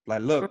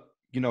 Like, look,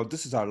 you know,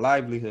 this is our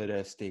livelihood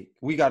at stake.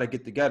 We got to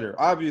get together.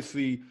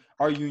 Obviously,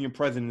 our union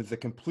president is a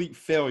complete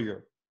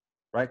failure,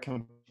 right?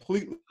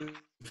 Completely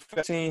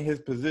saying his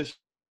position.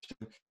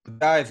 The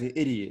guy is an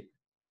idiot.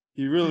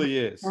 He really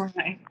is.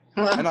 Okay.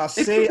 And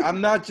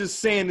I'm not just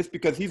saying this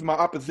because he's my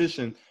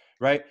opposition,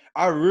 right?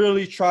 I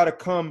really try to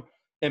come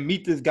and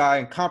meet this guy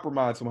and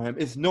compromise with him.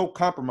 It's no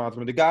compromise.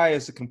 The guy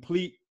is a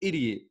complete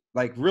idiot,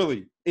 like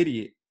really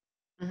idiot.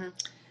 Mm-hmm.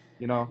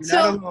 You know, You're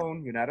not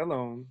alone. You're not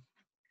alone.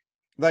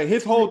 like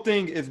his whole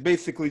thing is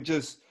basically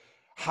just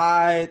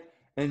hide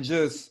and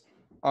just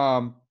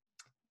don't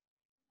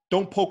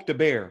poke the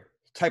bear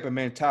type of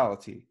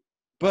mentality.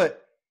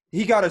 But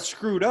he got it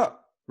screwed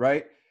up,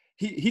 right?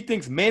 He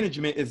thinks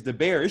management is the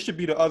bear. It should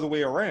be the other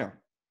way around.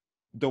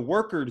 The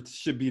worker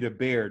should be the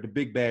bear, the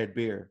big bad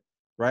bear,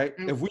 right?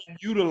 Mm-hmm. If we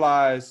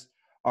utilize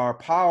our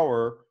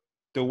power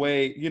the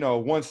way, you know,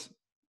 once,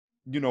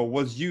 you know,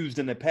 was used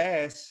in the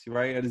past,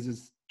 right? It is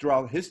just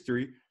throughout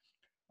history,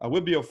 we'll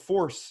be a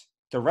force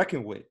to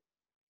reckon with,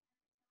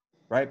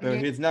 right? But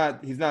he's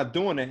not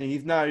doing it, and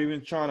he's not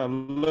even trying to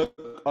look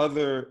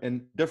other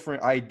and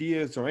different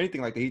ideas or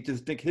anything like that. He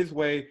just think his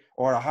way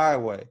or the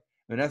highway,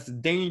 and that's a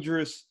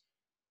dangerous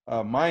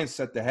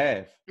mindset to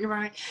have.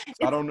 Right.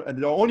 So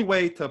the only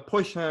way to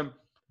push him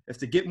is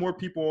to get more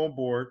people on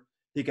board.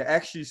 He can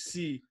actually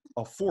see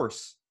a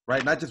force,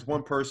 right? Not just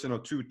one person or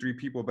 2-3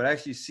 people, but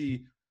actually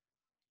see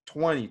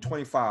 20,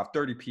 25,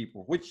 30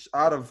 people, which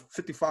out of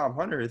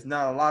 5,500 is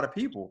not a lot of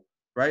people,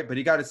 right? But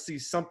he got to see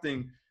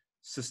something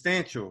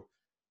substantial,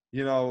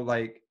 you know,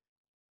 like,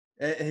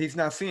 and he's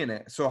not seeing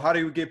that. So how do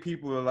you get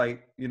people to,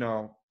 like, you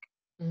know,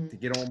 to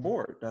get on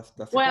board? That's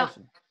the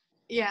question.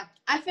 Yeah,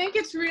 I think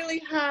it's really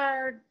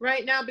hard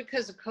right now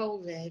because of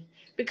COVID.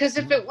 Because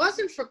if it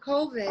wasn't for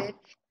COVID,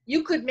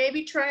 you could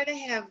maybe try to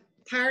have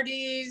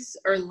parties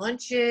or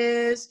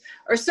lunches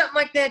or something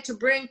like that to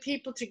bring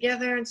people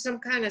together in some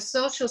kind of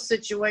social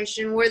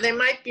situation where they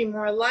might be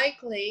more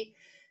likely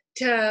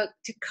to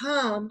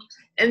come.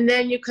 And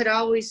then you could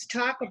always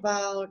talk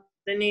about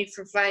the need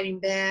for fighting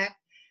back.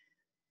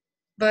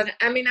 But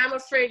I mean, I'm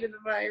afraid of the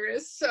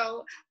virus,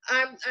 so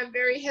I'm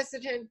very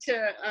hesitant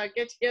to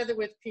get together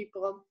with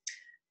people.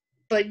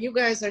 But you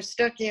guys are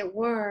stuck at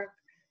work,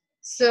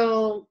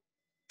 so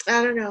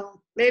I don't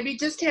know. Maybe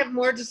just have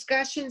more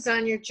discussions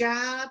on your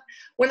job.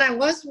 When I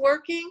was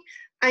working,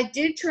 I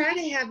did try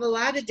to have a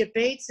lot of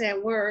debates at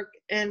work,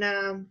 and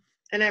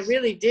I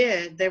really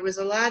did. There was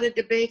a lot of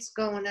debates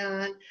going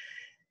on,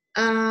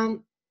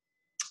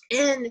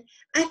 and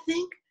I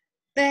think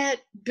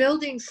that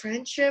building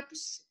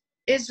friendships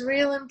is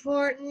real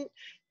important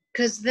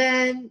because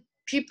then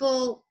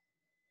people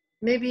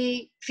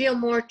maybe feel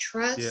more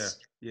trust.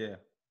 Yeah.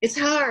 It's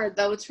hard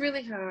though. It's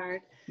really hard.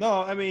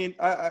 No, I mean,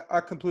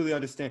 I completely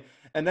understand.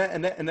 And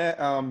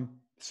that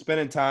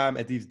spending time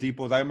at these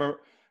depots. I remember,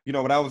 you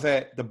know, when I was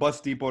at the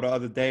bus depot the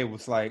other day,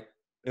 was like,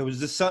 it was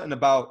just something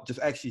about just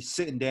actually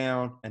sitting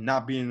down and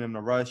not being in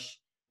a rush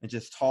and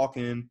just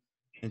talking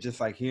and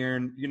just like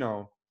hearing, you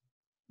know,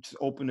 just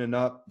opening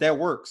up. That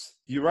works.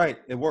 You're right.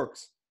 It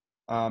works.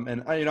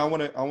 And I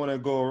want to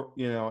go,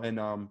 you know, and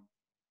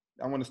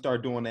I want to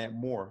start doing that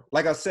more.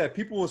 Like I said,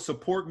 people will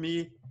support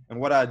me and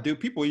what I do.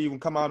 People even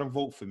come out and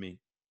vote for me,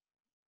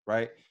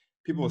 right?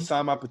 People will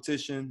sign my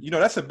petition. You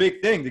know, that's a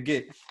big thing to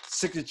get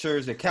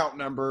signatures, account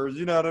numbers.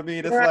 You know what I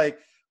mean? It's like,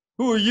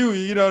 who are you?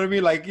 You know what I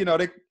mean? Like, you know,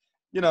 they're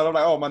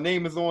like, oh, my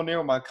name is on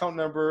there, my account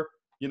number.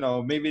 You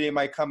know, maybe they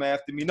might come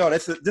after me. No,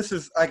 this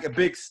is like a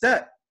big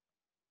step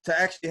to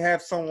actually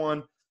have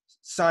someone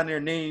sign their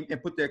name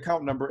and put their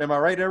account number. Am I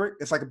right, Eric?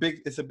 It's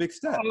a big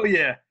step. Oh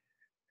yeah.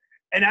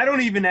 And I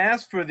don't even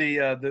ask for the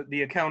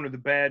account or the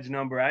badge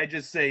number. I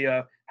just say,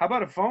 how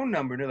about a phone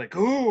number? And they're like,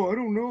 oh, I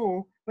don't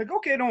know. Like,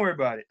 okay, don't worry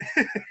about it.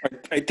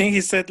 I think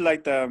he said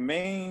like the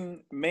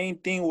main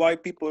thing why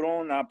people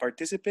don't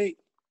participate,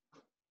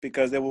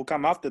 because they will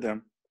come after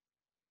them.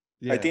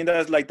 Yeah. I think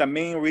that's like the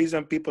main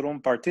reason people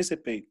don't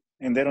participate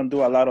and they don't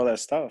do a lot of that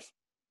stuff.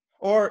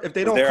 Or if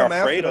they don't come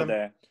after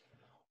them,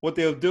 what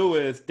they'll do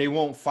is they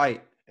won't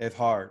fight as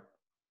hard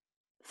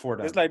for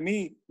them. It's like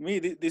me.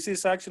 This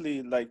is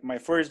actually like my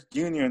first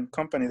union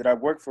company that I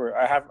work for.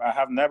 I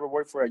have never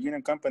worked for a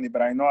union company,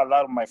 but I know a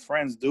lot of my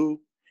friends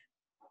do,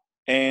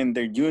 and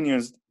their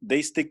unions,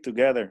 they stick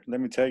together. Let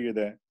me tell you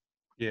that.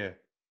 Yeah.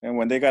 And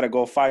when they gotta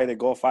go fight, they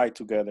go fight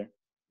together.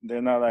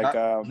 They're not like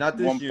not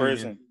one union.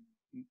 person.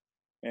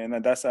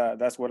 And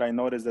that's what I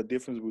noticed, the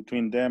difference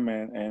between them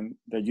and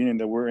the union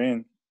that we're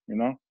in. You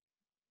know.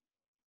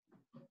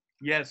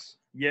 Yes.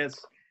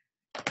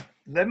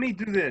 let me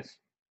do this.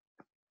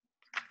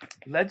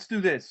 Let's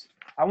do this.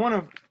 I want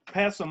to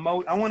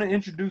I want to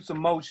introduce a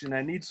motion.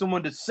 I need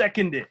someone to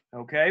second it.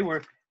 Okay,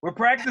 we're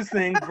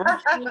practicing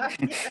virtual.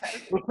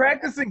 We're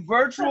practicing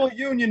virtual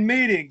union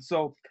meetings.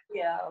 So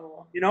Yeah.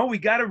 we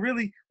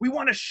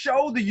want to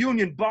show the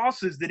union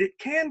bosses that it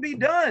can be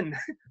done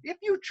if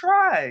you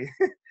try.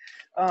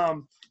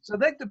 So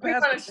I'd like to We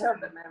pass. want to show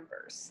the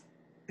members.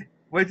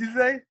 What'd you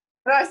say?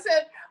 But I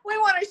said, we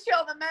want to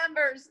show the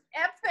members,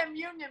 F them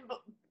union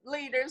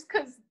leaders,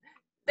 because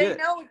they Yeah.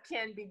 know it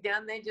can be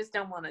done. They just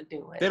don't want to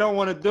do it. They don't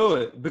want to do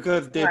it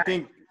because they Right.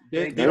 think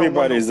they don't want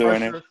Everybody's no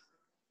doing it. pressure.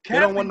 They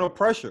don't want no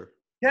pressure.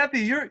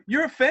 Kathy,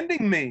 you're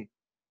offending me.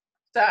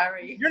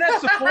 Sorry. You're not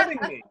supporting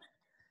me.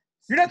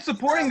 You're not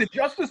supporting the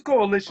Justice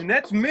Coalition.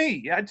 That's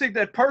me. I take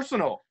that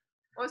personal.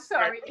 Oh,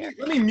 sorry.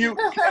 Let me mute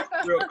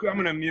Kathy real quick. I'm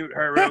going to mute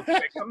her real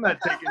quick. I'm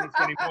not taking this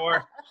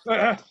anymore.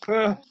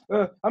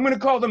 I'm going to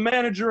call the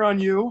manager on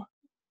you.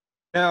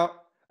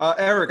 Now,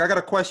 Eric, I got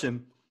a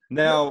question.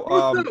 Now,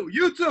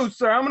 You too,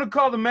 sir. I'm going to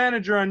call the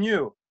manager on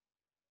you.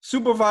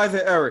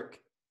 Supervisor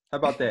Eric, how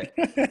about that?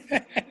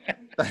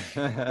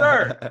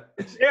 Sir,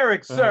 it's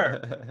Eric,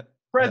 sir.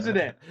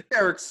 President.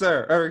 Eric,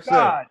 sir. Eric, sir.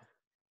 God.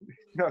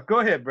 No, go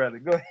ahead, brother.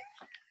 Go ahead.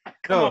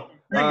 Come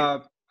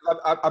on.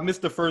 I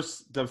missed the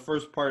first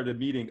part of the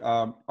meeting.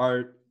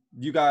 Are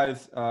you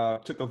guys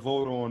took a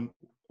vote on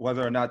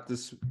whether or not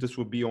this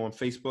would be on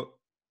Facebook?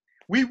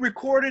 We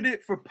recorded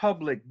it for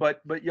public,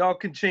 but y'all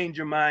can change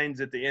your minds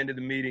at the end of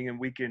the meeting, and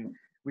we can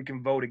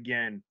vote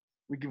again.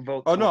 We can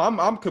vote. Oh no,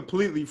 I'm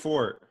completely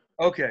for it.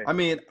 Okay. I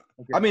mean,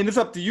 it's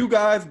up to you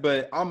guys,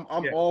 but I'm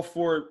all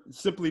for it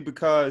simply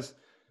because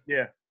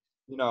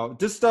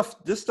this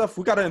stuff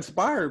we got to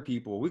inspire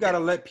people. We got to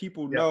let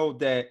people know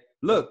that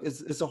look,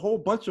 it's a whole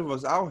bunch of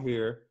us out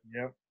here.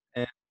 Yep.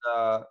 And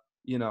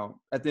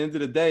at the end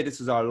of the day,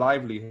 this is our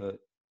livelihood,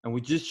 and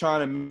we're just trying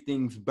to make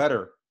things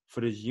better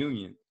for this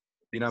union.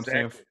 You know what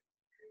I'm saying?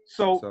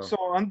 So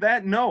on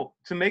that note,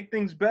 to make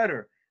things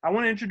better, I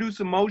want to introduce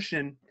a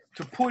motion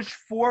to push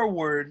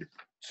forward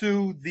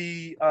to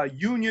the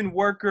union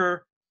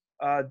worker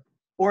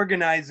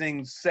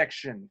organizing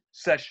session.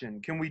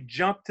 Can we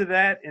jump to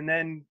that and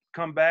then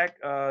come back?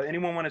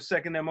 Anyone want to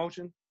second that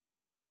motion?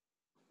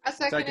 I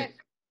second it.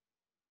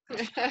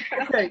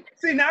 Okay.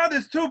 See, now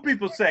there's two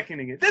people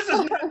seconding it. This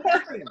is not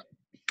working.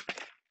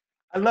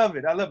 I love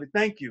it.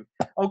 Thank you.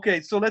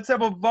 Okay, so let's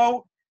have a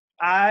vote.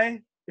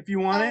 Aye, if you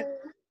want it.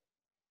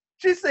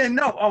 She's saying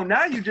no. Oh,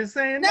 now you're just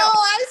saying no. No,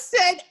 I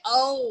said,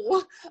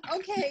 oh,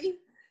 okay.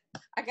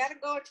 I got to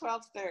go at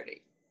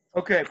 12:30.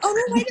 Okay.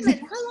 Oh, no, wait a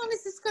minute. How long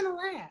is this going to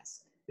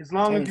last? As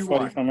long as you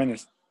want. 45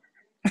 minutes.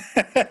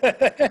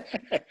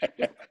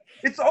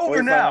 It's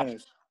over now.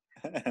 Minutes.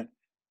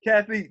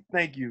 Kathy,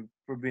 thank you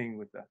for being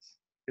with us.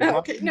 As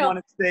long as you want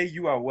to stay,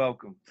 you are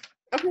welcome.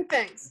 Okay,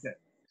 thanks. Okay.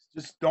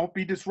 Just don't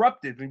be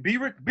disruptive and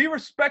be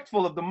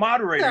respectful of the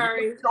moderator.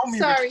 Sorry.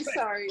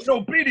 And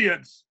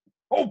obedience.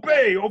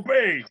 Obey.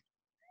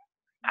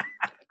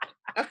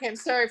 Okay, I'm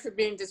sorry for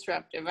being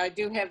disruptive. I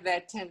do have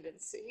that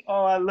tendency.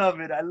 Oh, I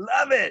love it.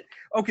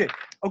 Okay,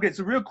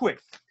 so real quick.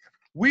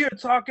 We are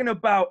talking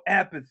about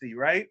apathy,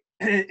 right?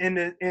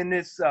 In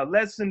this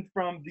lesson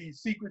from The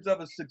Secrets of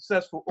a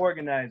Successful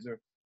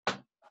Organizer.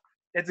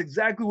 That's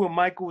exactly what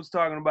Michael was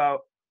talking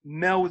about.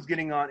 Mel was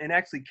getting on, and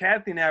actually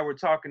Kathy and I were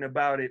talking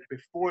about it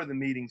before the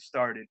meeting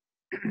started.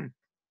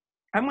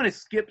 I'm going to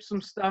skip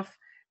some stuff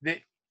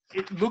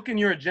look in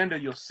your agenda,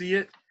 you'll see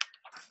it.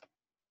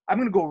 I'm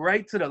going to go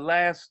right to the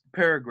last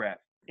paragraph,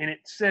 and it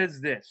says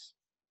this.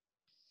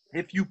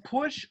 If you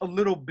push a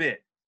little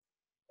bit,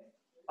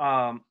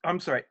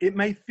 it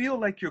may feel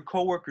like your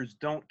coworkers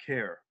don't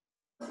care,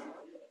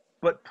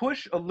 but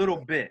push a little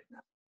bit,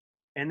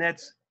 and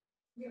that's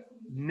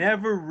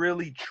never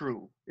really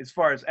true as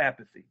far as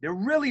apathy. They're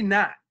really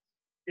not.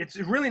 It's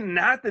really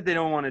not that they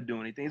don't want to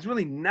do anything. It's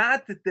really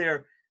not that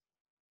they're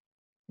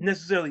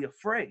necessarily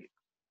afraid.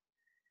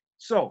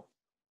 So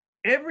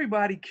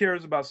everybody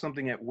cares about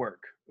something at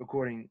work,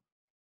 according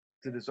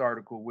to this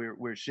article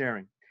we're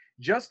sharing.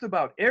 Just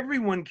about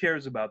everyone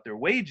cares about their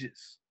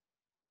wages.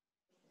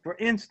 For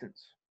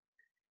instance,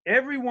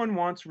 everyone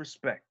wants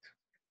respect.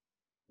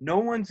 No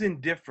one's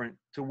indifferent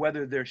to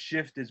whether their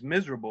shift is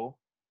miserable.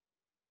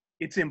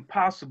 It's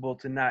impossible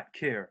to not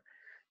care.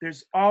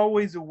 There's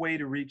always a way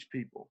to reach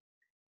people.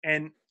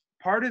 And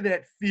part of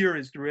that fear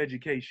is through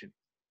education.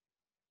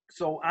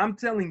 So I'm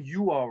telling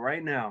you all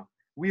right now,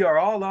 we are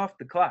all off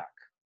the clock,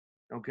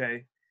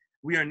 okay?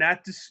 We are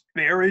not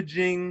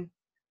disparaging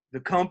the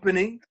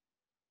company.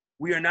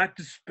 We are not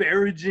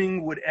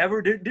disparaging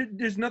whatever.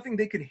 There's nothing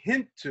they could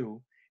hint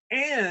to.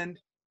 And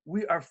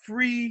we are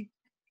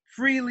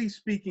freely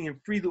speaking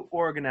and freely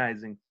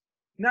organizing.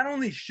 Not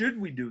only should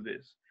we do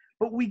this,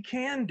 but we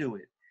can do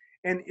it.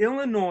 And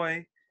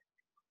Illinois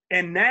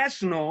and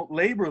national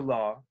labor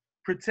law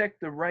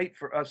protect the right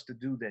for us to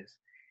do this.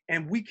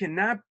 And we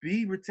cannot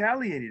be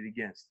retaliated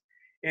against.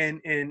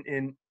 And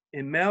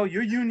Mel,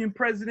 your union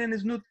president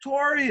is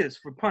notorious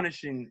for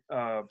punishing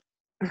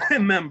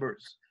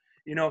members.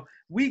 You know,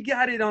 we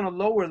got it on a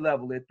lower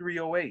level at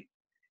 308.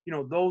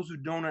 those who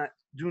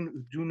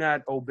do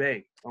not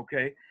obey.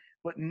 Okay,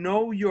 but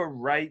know your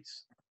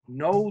rights,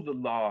 know the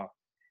law.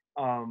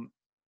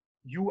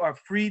 You are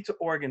free to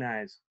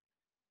organize.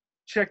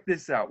 Check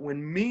this out.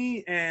 When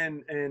me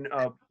and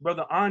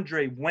brother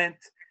Andre went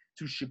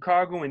to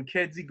Chicago and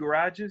Kedzie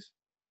garages,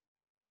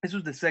 this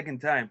was the second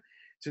time,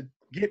 to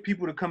get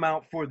people to come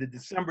out for the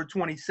December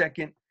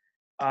 22nd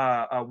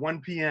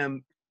 1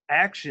 p.m.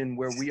 action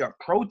where we are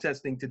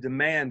protesting to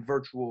demand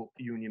virtual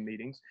union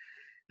meetings.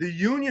 The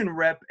union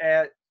rep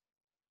at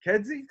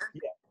Kedzie,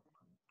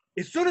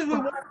 as soon as we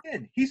walked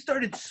in, he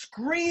started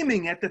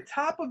screaming at the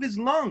top of his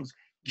lungs,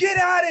 "Get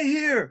out of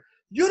here!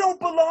 You don't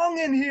belong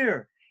in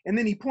here!" And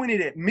then he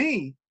pointed at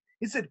me.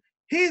 He said,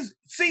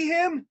 see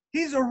him?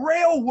 He's a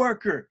rail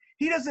worker.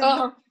 He doesn't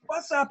know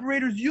bus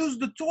operators use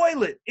the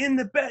toilet in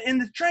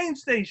the train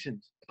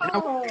stations." And I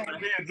put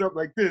my hands up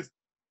like this.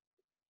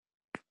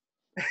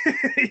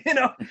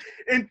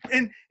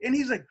 And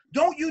he's like,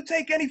 "Don't you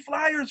take any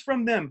flyers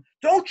from them.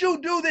 Don't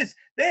you do this.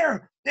 They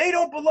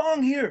don't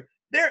belong here.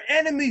 They're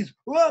enemies,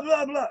 blah,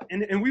 blah, blah."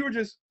 And we were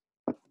just,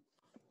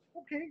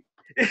 okay.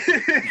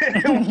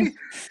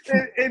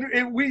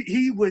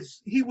 He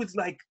was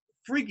like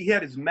freaky. He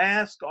had his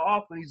mask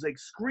off and he's like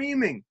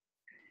screaming.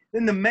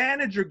 Then the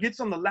manager gets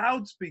on the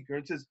loudspeaker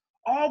and says,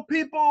 "All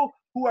people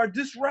who are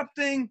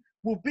disrupting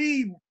will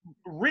be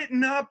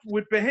written up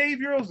with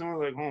behaviorals." And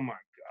we're like, oh my God.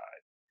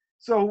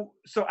 So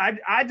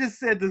I just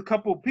said to a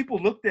couple of people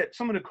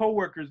some of the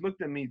coworkers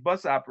looked at me,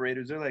 bus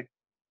operators, they're like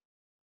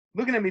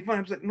looking at me funny.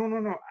 I was like,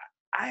 no.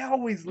 I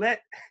always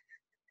let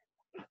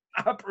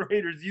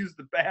operators use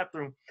the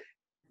bathroom.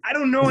 I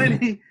don't know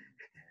any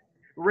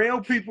rail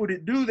people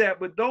that do that,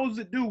 but those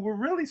that do, we're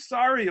really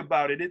sorry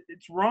about it.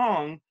 It's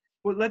wrong,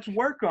 but let's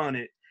work on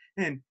it.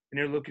 And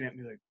they're looking at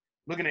me like,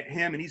 looking at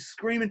him, and he's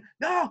screaming,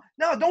 no,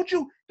 don't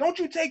you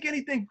take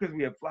anything, because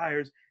we have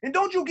flyers, and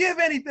don't you give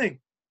anything.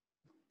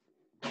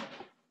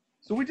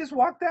 So we just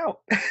walked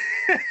out.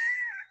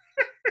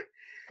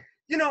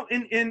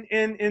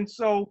 And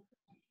so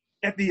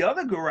at the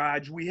other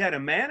garage, we had a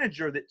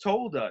manager that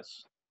told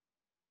us,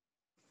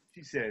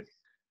 she said,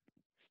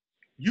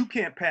 "You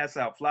can't pass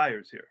out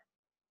flyers here."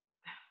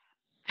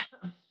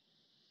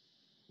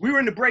 We were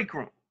in the break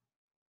room,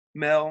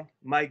 Mel,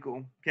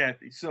 Michael,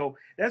 Kathy. So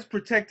that's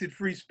protected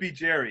free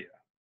speech area.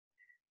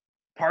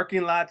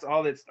 Parking lots,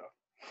 all that stuff.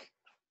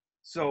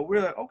 So we're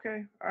like,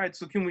 okay, all right,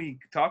 so can we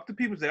talk to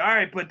people? Say, all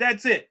right, but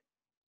that's it.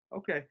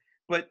 Okay.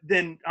 But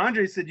then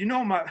Andre said,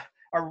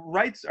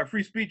 our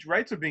free speech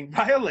rights are being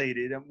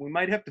violated. We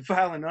might have to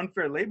file an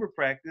unfair labor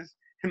practice.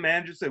 And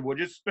manager said, "Well,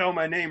 just spell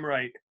my name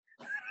right."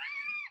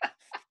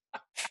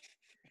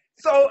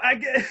 So I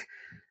guess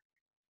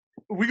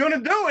we're going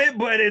to do it,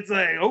 but it's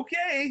like,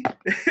 okay,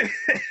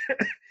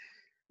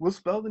 we'll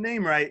spell the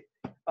name right.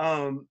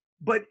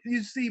 But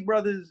you see,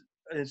 brothers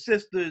and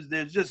sisters,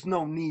 there's just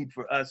no need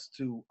for us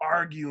to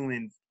argue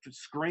and to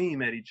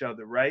scream at each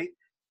other, right?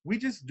 We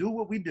just do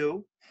what we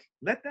do.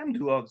 Let them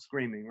do all the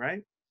screaming,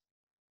 right?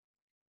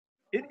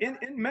 And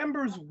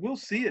members will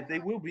see it. They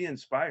will be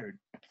inspired.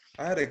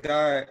 I had a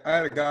guy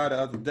the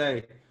other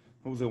day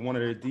who was at one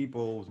of their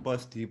depots,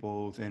 bus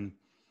depots, and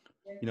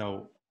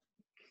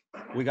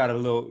we got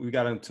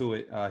into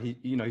it.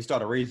 He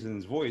started raising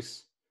his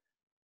voice.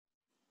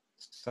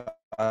 So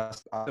I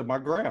stood my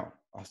ground.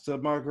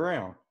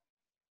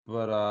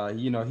 But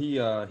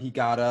he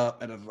got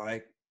up and was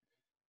like,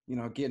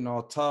 getting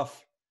all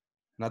tough.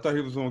 And I thought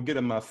he was gonna get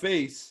in my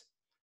face,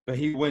 but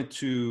he went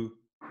to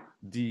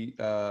the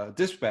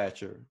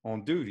dispatcher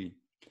on duty.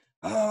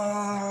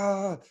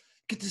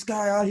 Get this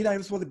guy out. He's not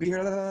even supposed to be here.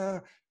 You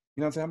know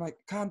what I'm saying? I'm like,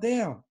 calm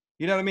down.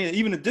 You know what I mean?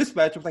 Even the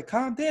dispatcher was like,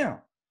 calm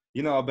down.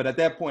 But at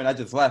that point I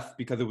just left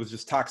because it was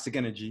just toxic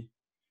energy.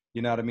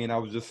 You know what I mean? I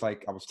was just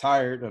like, I was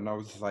tired, and I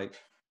was just like,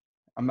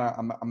 I'm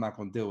not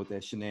gonna deal with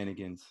that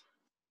shenanigans.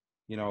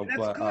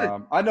 But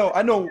I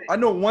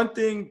know one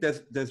thing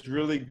that's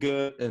really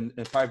good and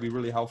probably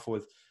really helpful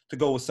is to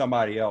go with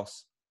somebody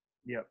else.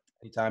 Yep.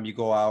 Anytime you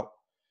go out,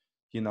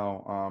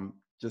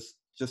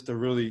 just to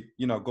really,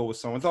 go with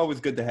someone. It's always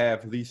good to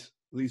have at least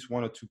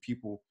one or two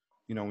people,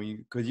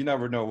 because you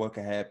never know what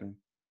can happen,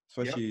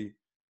 especially,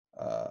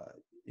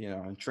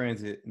 in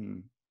transit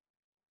and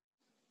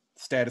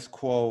status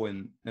quo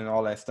and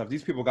all that stuff.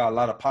 These people got a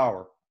lot of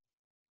power.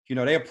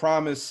 They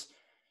promise,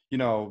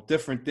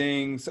 different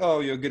things. Oh,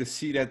 you'll get a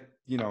seat at,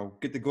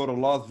 get to go to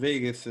Las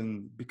Vegas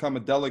and become a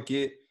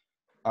delegate.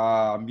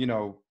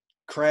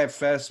 Crab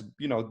Fest,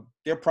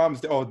 they're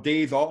promised,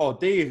 Dave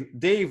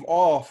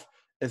off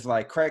is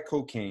like crack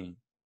cocaine.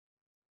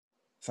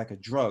 It's like a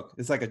drug.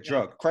 It's like a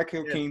drug. Crack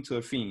cocaine to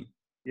a fiend.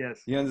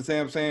 Yes. You understand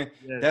what I'm saying?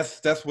 Yes.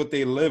 That's what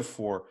they live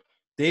for.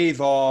 Days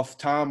off,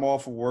 time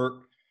off of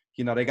work.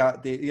 They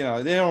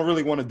don't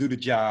really want to do the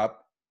job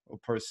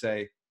per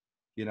se.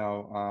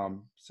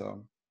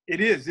 So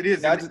it is.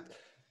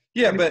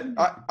 But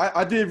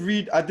I did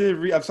read.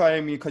 I'm sorry, I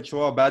didn't mean to cut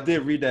you off, but I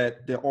did read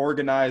that the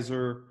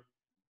organizer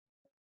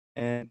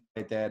and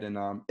like that,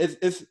 and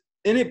it's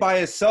in it by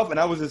itself. And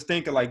I was just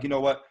thinking, like, you know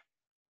what,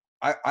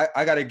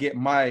 I got to get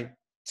my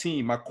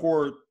team, my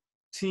core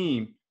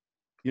team,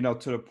 you know,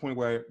 to the point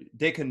where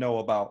they can know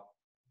about,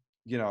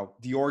 you know,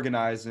 the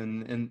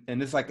organizing,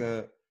 and it's like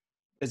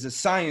it's a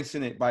science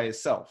in it by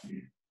itself,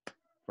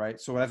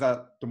 right? So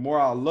the more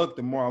I looked,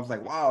 the more I was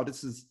like, wow,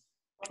 this is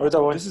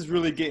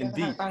really getting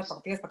deep.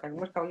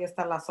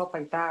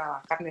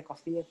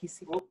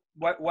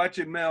 Watch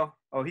it, Mel.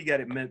 Oh, he got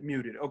it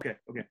muted. Okay.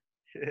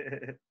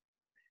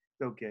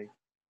 Okay.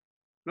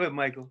 Go ahead,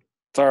 Michael.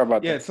 Sorry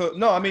about Yeah. that. So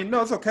no, I mean,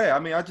 no, it's okay. I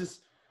mean, I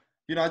just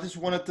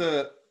wanted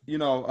to, you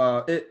know,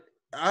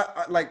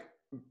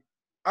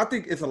 I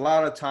think it's a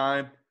lot of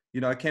time,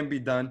 you know, it can be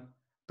done,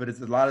 but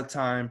it's a lot of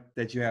time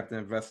that you have to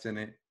invest in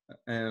it,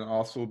 and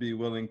also be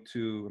willing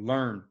to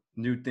learn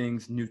new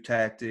things, new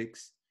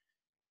tactics.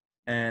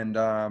 And,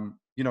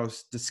 you know,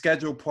 the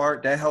schedule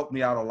part, that helped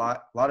me out a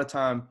lot. A lot of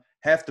time,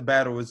 half the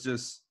battle is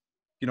just,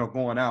 you know,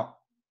 going out,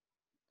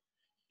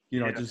 you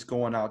know, just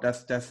going out.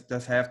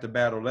 That's half the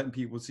battle, letting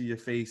people see your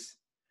face.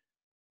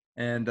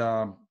 And,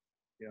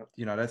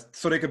 you know, that's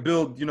so they could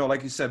build, you know,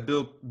 like you said,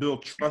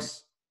 build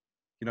trust.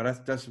 You know,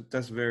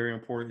 that's very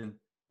important.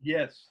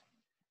 Yes.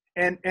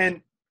 And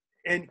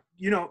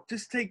you know,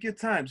 just take your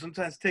time.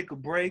 Sometimes take a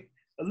break.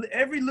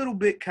 Every little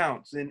bit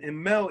counts. And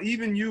Mel,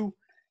 even you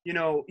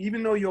know,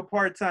 even though you're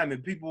part-time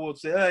and people will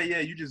say, oh yeah,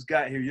 you just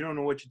got here, you don't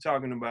know what you're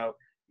talking about.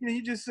 You know,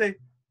 you just say,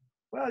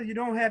 well, you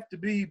don't have to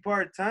be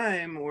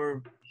part-time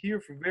or here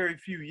for very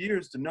few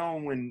years to know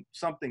when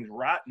something's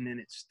rotten and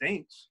it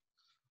stinks.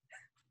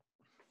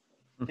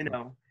 You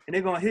know, and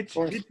they're gonna hit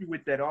you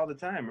with that all the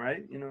time,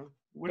 right? You know,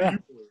 what are you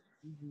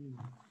doing?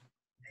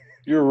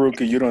 You're a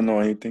rookie. You don't know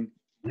anything.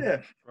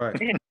 Yeah. Right.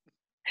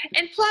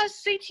 And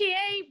plus,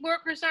 CTA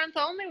workers aren't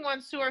the only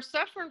ones who are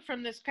suffering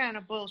from this kind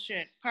of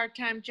bullshit.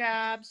 Part-time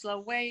jobs, low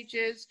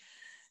wages,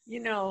 you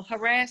know,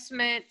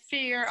 harassment,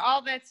 fear,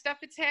 all that stuff.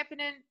 It's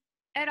happening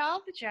at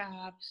all the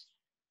jobs.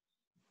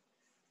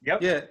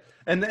 Yep. Yeah,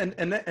 and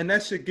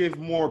that should give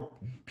more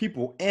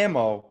people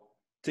ammo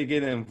to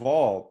get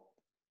involved.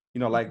 You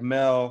know, like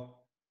Mel,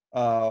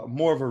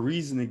 more of a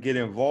reason to get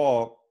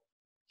involved.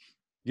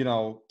 You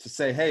know, to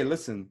say, hey,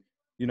 listen,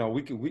 you know,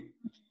 we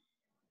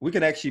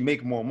can actually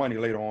make more money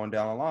later on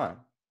down the line.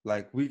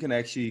 Like we can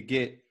actually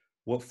get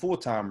what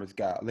full-timers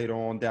got later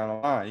on down the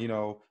line. You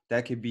know,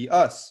 that could be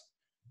us.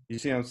 You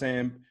see what I'm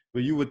saying?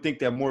 But you would think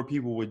that more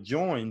people would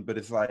join, but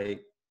it's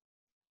like,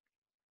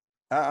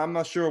 I'm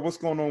not sure what's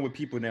going on with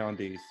people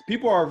nowadays.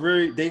 People are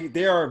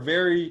they are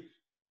very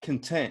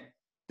content.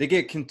 They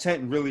get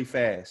content really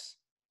fast.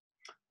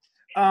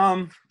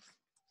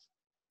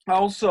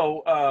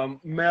 Also,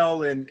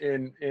 Mel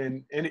and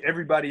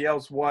everybody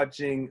else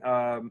watching,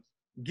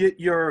 get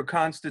your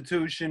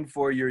constitution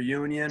for your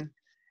union,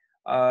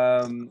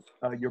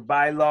 your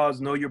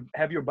bylaws.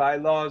 Have your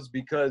bylaws,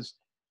 because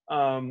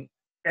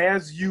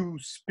as you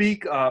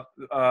speak up,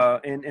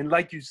 and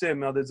like you said,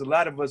 Mel, there's a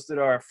lot of us that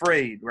are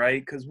afraid,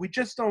 right? Because we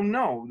just don't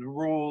know the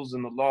rules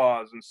and the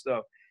laws and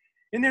stuff,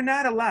 and they're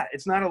not a lot.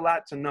 It's not a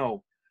lot to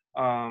know,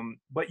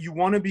 but you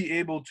want to be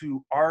able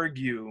to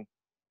argue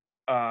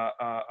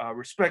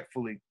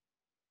respectfully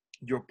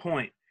your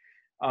point.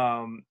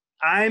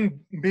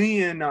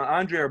 Me and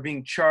Andre are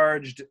being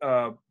charged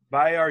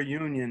by our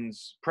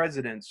union's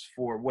presidents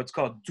for what's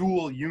called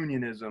dual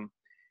unionism,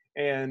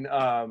 and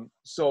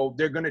so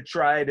they're going to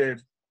try to,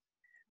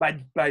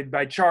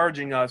 by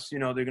charging us, you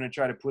know, they're going to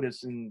try to put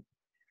us in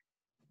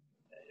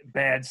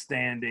bad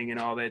standing and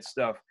all that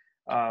stuff,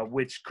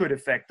 which could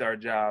affect our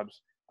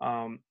jobs.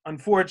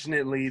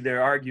 Unfortunately,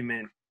 their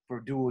argument for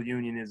dual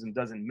unionism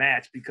doesn't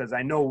match, because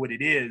I know what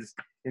it is.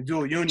 And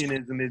dual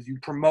unionism is you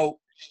promote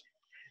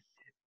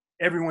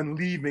everyone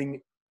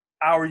leaving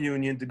our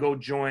union to go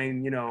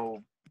join, you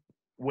know,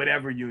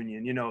 whatever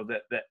union, you know,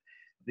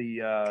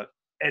 the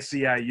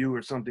SEIU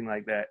or something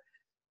like that.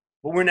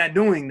 But we're not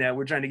doing that.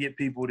 We're trying to get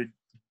people to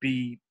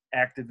be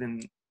active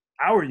in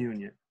our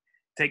union,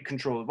 take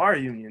control of our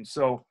union.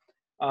 So,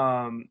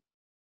 you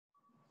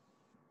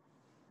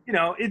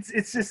know,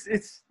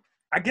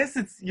 I guess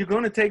you're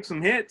going to take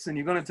some hits and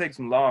you're going to take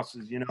some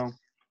losses, you know.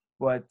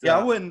 But yeah,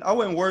 I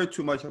wouldn't worry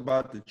too much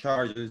about the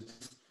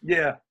charges.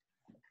 Yeah.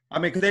 I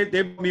mean, because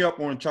they put me up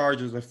on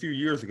charges a few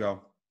years ago,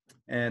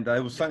 and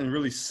it was something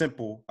really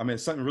simple. I mean,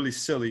 something really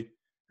silly.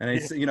 And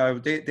they, you know,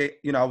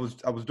 you know,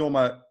 I was doing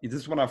this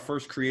is when I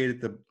first created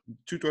the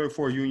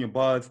 234 Union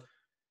Buzz,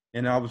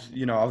 and I was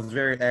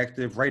very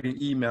active, writing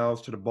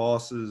emails to the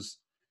bosses,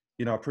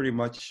 you know, pretty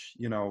much,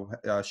 you know,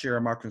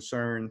 sharing my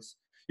concerns,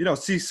 you know,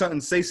 see something,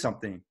 say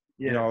something,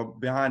 you know,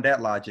 behind that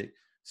logic.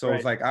 So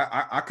it's like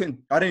I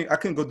couldn't go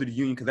to the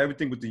union because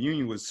everything with the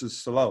union was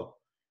just slow.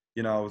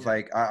 You know, it was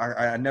like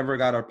I never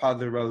got a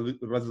positive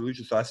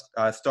resolution. So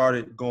I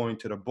started going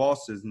to the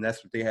bosses, and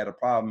that's what they had a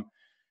problem.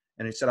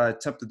 And they said I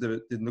attempted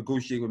to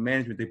negotiate with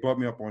management. They brought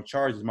me up on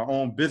charges. My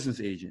own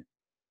business agent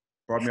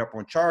brought me up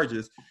on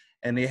charges,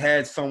 and they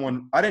had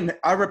someone.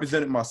 I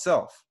represented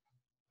myself,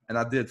 and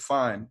I did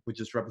fine with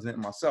just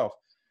representing myself.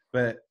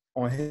 But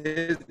on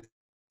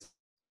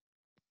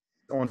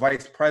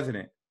vice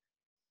president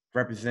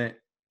represent,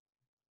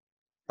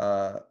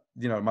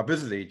 you know, my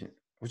business agent,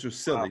 which was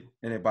silly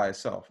in it by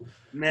itself.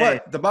 Man,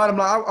 But the bottom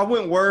line, I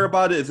wouldn't worry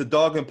about it. It's a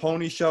dog and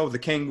pony show, the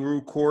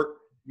kangaroo court.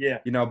 yeah,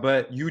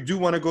 But you do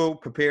want to go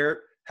prepared,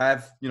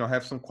 have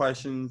some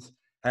questions,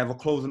 have a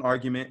closing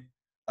argument.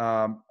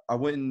 I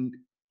wouldn't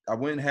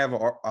have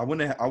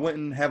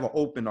an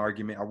open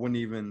argument. I wouldn't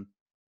even,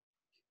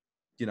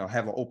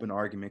 have an open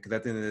argument, because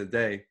at the end of the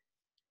day,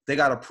 they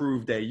got to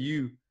prove that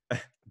you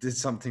did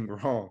something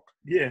wrong.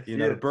 yeah,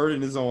 The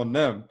burden is on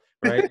them,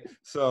 right?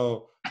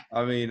 So,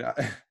 I mean,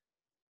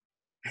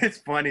 it's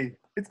funny.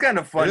 It's kind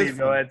of funny is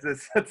though. funny.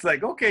 It's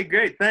like, okay,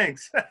 great,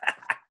 thanks.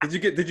 did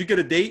you get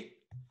a date?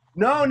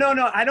 No.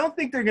 I don't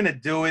think they're gonna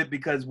do it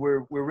because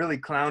we're really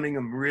clowning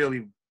them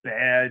really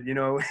bad,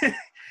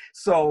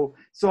 So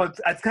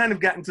it's kind of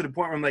gotten to the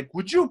point where I'm like,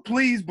 would you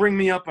please bring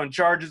me up on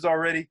charges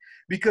already?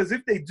 Because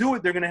if they do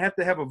it, they're gonna have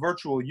to have a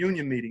virtual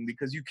union meeting,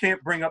 because you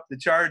can't bring up the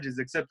charges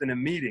except in a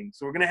meeting.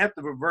 So we're gonna have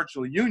to have a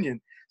virtual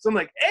union. So I'm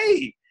like,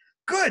 hey,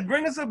 good,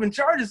 bring us up in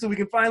charges so we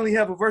can finally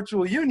have a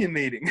virtual union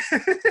meeting.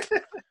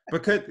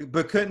 But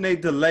couldn't they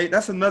delay?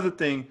 That's another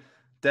thing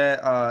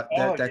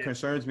that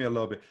concerns me a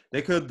little bit.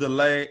 They could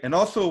delay, and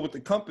also with the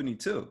company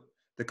too.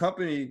 The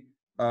company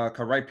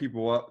can write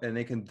people up, and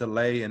they can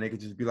delay, and they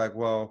could just be like,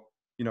 well,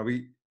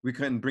 we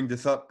couldn't bring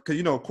this up because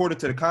according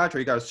to the contract,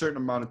 you got a certain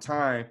amount of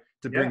time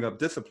to bring up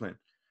discipline,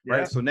 right?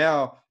 Yeah. So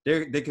now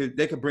they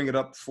could bring it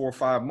up 4 or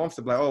 5 months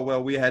to be like, oh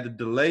well, we had to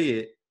delay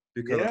it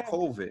because of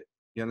COVID.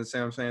 You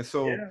understand what I'm saying?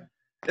 So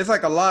it's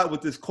like a lot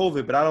with this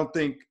COVID, but I don't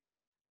think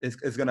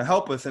it's going to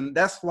help us, and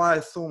that's why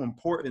it's so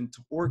important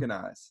to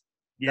organize.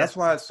 Yeah. That's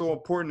why it's so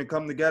important to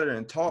come together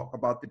and talk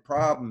about the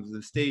problems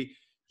and stay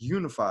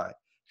unified.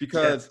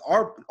 Because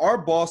our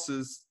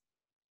bosses,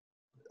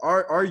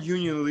 our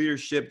union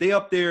leadership, they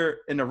up there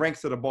in the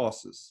ranks of the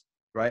bosses,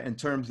 right? In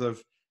terms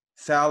of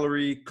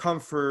salary,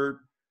 comfort,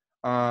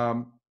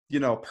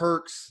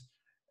 perks,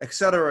 et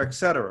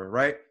cetera,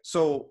 right?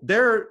 So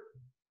they're,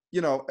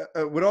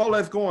 with all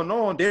that's going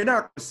on, they're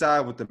not going to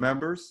side with the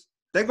members.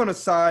 They're going to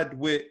side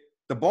with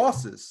the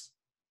bosses.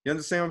 You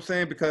understand what I'm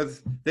saying?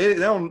 Because they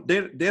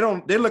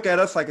look at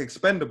us like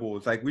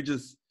expendables, like we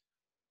just,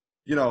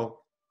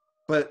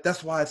 but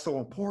that's why it's so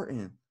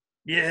important.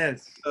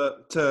 Yes.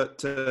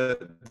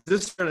 To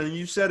this, and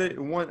you said it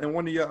in one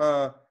of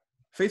your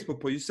Facebook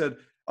posts. You said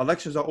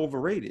elections are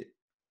overrated,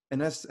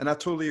 and I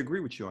totally agree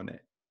with you on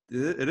that.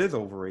 It is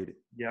overrated.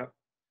 Yep.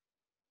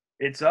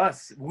 It's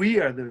us. We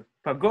are the.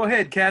 Go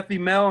ahead, Kathy,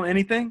 Mel.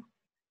 Anything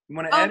you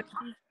want to add?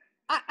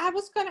 I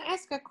was going to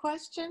ask a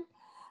question.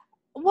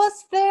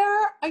 Was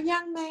there a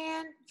young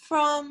man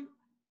from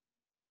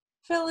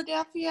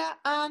Philadelphia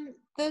on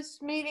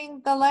this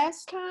meeting the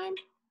last time?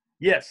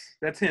 Yes,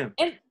 that's him.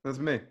 That's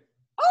me.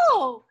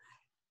 Oh,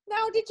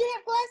 now did you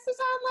have glasses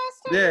on last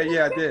time?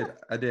 Yeah,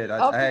 I did.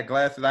 Okay. I had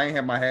glasses. I ain't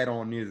have my hat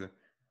on neither.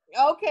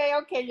 Okay,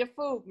 you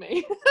fooled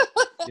me.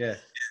 Yeah.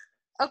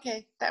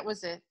 Okay, that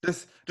was it.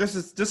 This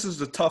is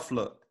the tough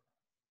look.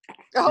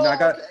 Oh,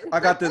 I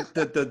got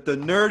the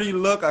nerdy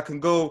look. I can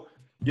go,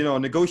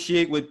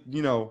 negotiate with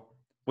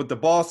the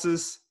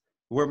bosses.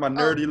 Wear my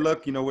nerdy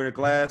look, wear the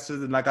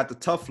glasses, and I got the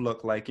tough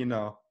look, like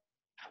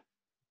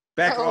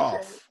back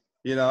off.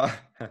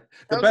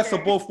 The best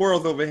of both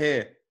worlds over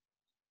here.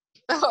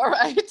 All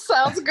right,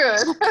 sounds good.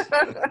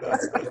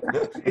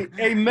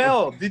 Hey,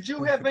 Mel, did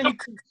you have any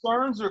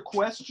concerns or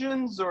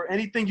questions or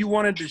anything you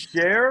wanted to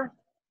share?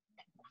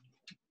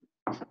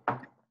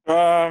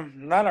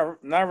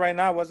 Not right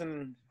now. I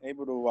wasn't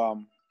able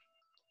to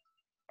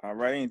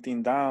write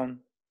anything down,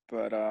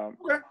 but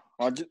Okay.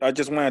 I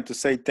just wanted to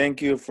say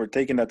thank you for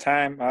taking the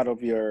time out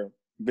of your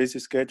busy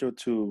schedule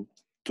to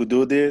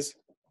do this.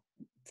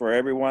 For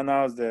everyone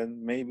else that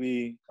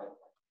maybe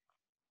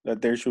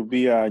that there should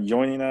be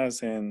joining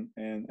us and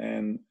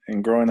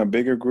growing a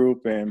bigger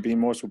group and being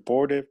more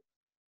supportive.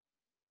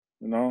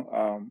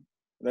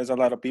 There's a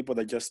lot of people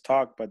that just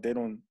talk, but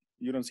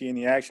you don't see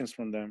any actions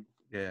from them.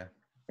 Yeah.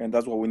 And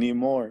that's what we need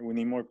more. We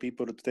need more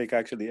people to take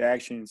actually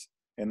actions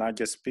and not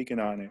just speaking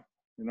on it.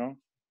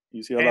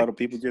 You see a lot of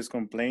people just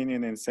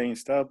complaining and saying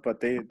stuff, but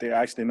they're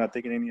actually not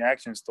taking any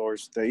actions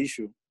towards the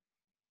issue.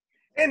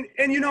 And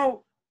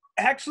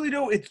actually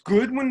though, it's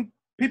good when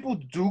people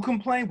do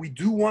complain. We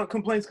do want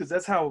complaints because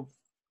that's how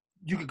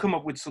you can come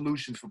up with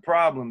solutions for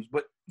problems.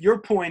 But your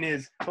point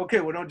is, okay,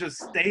 well, don't just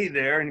stay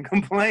there and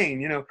complain,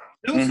 do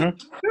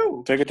something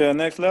too. Take it to the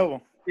next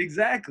level.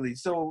 Exactly.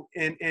 So,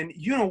 and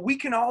we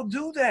can all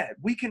do that.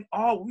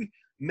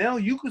 Mel,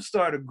 you could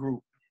start a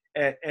group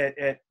at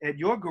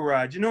your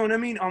garage, you know what I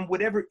mean? On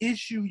whatever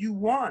issue you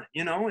want,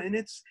 and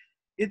it's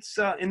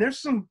and there's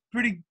some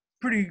pretty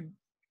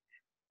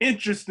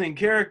interesting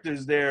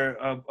characters there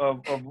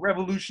of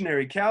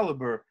revolutionary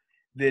caliber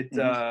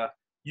that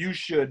you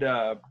should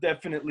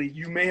definitely,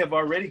 you may have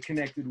already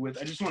connected with.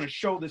 I just want to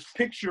show this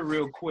picture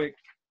real quick.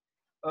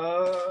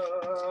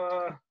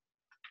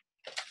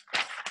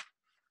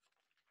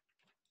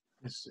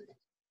 Let's see.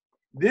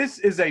 This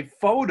is a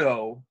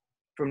photo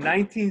from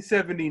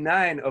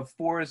 1979 of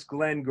Forest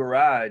Glen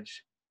Garage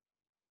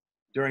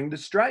during the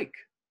strike.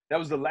 That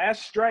was the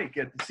last strike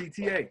at the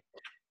CTA.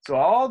 So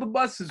all the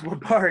buses were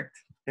parked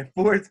and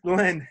Forest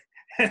Glen.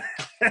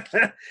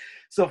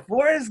 So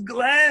Forest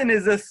Glen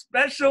is a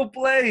special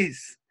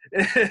place.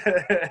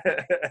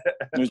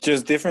 It's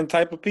just different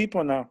type of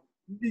people now.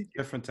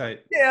 Different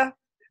type. Yeah,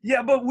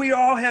 but we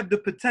all have the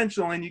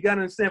potential, and you got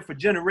to understand, for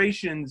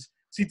generations,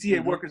 CTA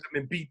Mhm. workers have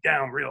been beat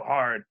down real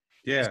hard,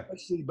 Yeah.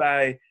 especially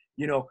by,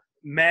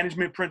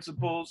 management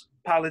principals,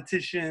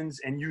 politicians,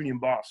 and union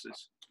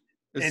bosses.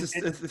 It's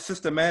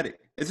systematic.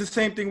 It's the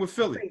same thing with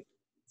Philly.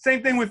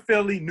 Same thing with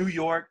Philly, New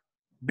York,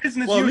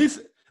 business Well, unions.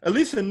 at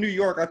least in New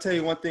York, I'll tell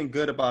you one thing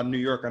good about New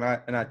York,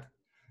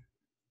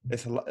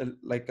 it's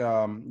like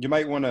you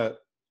might want to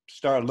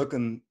start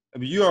looking. I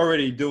mean, you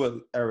already do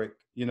it, Eric.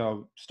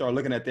 Start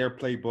looking at their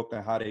playbook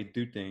and how they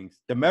do things.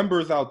 The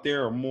members out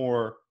there are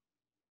more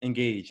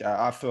engaged.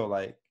 I feel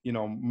like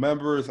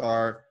members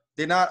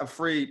they're not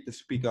afraid to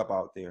speak up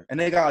out there, and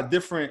they got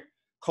different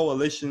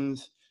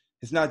coalitions.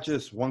 It's not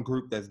just one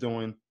group that's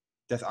doing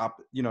the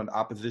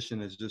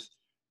opposition is just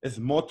it's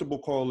multiple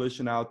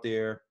coalition out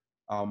there,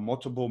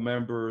 multiple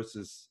members.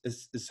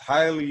 It's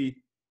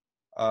highly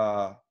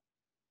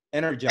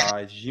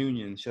energized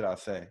union, should I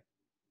say?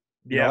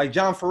 Like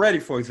John Ferretti,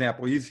 for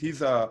example. He's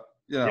Yep.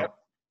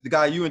 the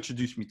guy you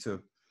introduced me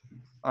to,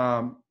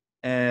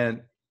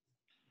 and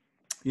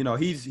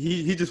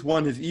he just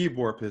won his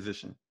e-board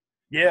position.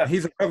 Yeah.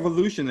 He's a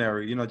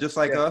revolutionary, just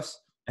like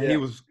us, and he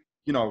was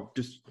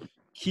just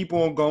keep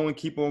on going,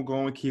 keep on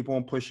going, keep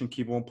on pushing,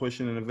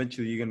 and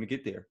eventually you're gonna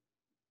get there.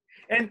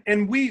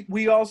 And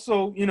we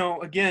also,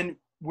 again,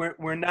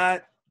 we're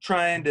not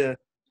trying to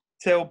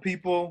tell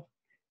people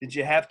that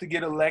you have to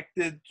get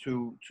elected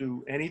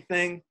to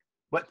anything,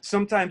 but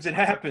sometimes it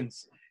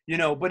happens,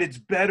 but it's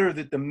better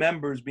that the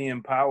members be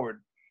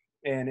empowered,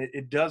 and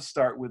it does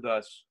start with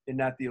us and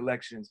not the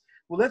elections.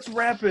 Well, let's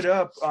wrap it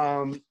up.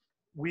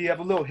 We have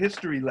a little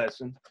history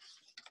lesson.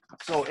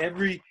 So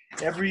every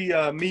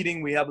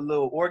meeting we have a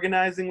little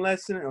organizing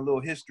lesson and a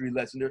little history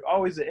lesson. There's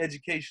always an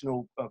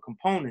educational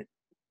component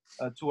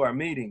to our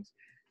meetings.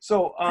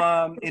 So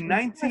in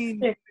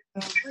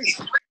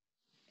 1953,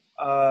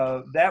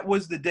 that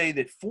was the day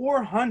that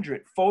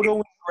 400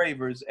 photo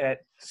engravers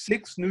at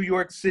 6 New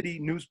York City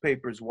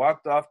newspapers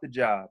walked off the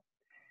job.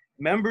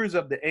 Members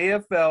of the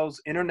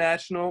AFL's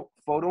International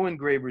Photo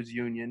Engravers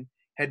Union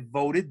had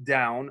voted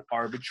down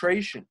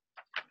arbitration.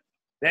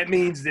 That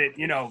means that,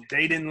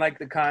 they didn't like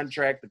the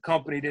contract, the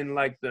company didn't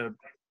like the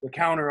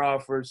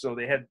counteroffer, so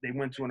they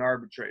went to an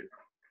arbitrator.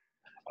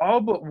 All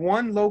but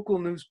one local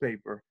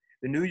newspaper,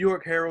 the New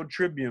York Herald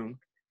Tribune,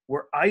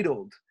 were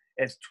idled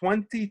as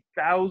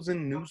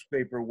 20,000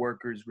 newspaper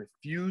workers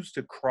refused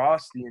to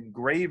cross the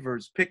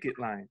engravers' picket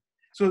line.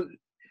 So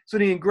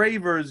the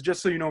engravers,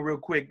 just so you know real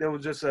quick, that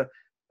was just a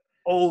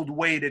old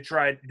way to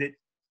try that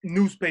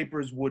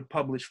newspapers would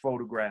publish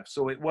photographs.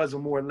 So it was a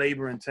more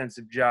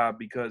labor-intensive job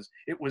because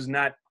it was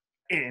not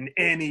in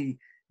any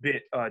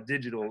bit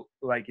digital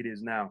like it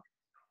is now.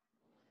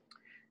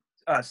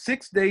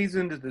 6 days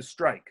into the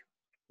strike,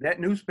 that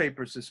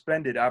newspaper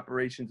suspended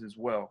operations as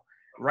well.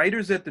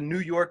 Writers at the New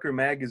Yorker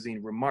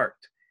magazine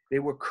remarked they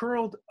were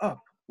curled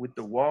up with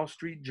the Wall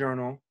Street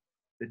Journal,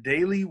 the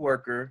Daily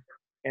Worker,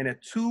 and a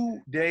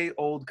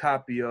 2-day-old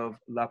copy of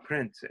La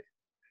Prensa.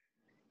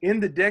 In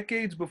the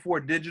decades before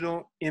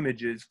digital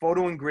images,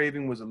 photo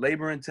engraving was a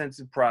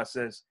labor-intensive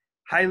process.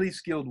 Highly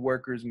skilled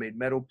workers made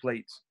metal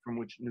plates from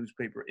which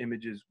newspaper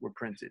images were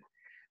printed.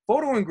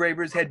 Photo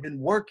engravers had been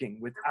working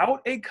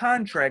without a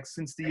contract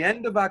since the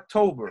end of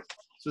October.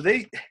 So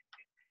they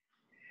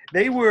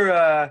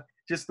were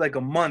just like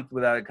a month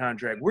without a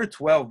contract. We're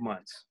 12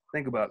 months.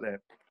 Think about that.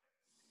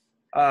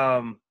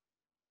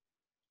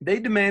 They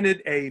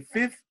demanded a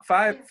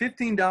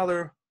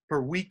 $15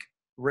 per week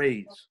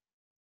raise.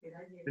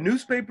 The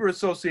Newspaper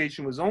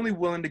Association was only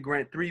willing to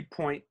grant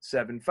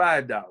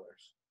 $3.75.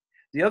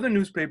 The other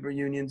newspaper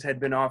unions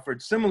had been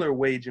offered similar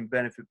wage and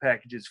benefit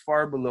packages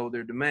far below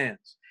their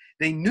demands.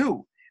 They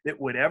knew that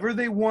whatever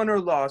they won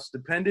or lost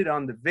depended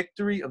on the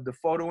victory of the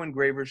photo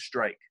engravers'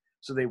 strike,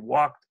 so they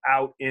walked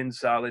out in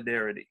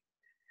solidarity.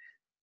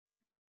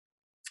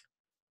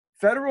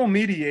 Federal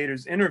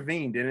mediators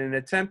intervened in an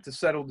attempt to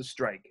settle the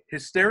strike.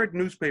 Hysteric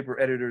newspaper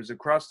editors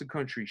across the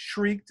country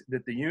shrieked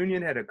that the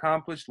union had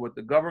accomplished what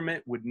the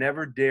government would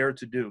never dare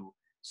to do: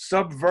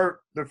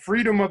 subvert the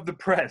freedom of the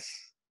press.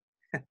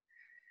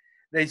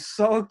 They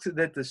sulked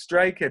that the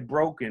strike had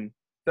broken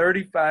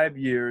 35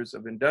 years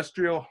of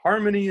industrial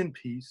harmony and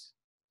peace,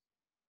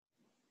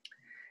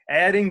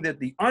 adding that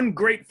the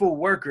ungrateful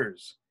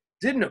workers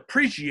didn't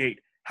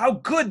appreciate how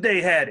good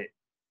they had it.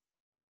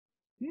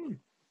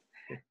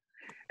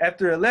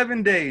 After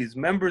 11 days,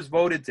 members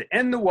voted to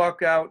end the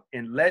walkout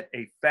and let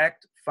a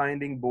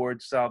fact-finding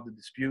board solve the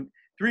dispute.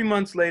 3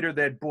 months later,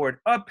 that board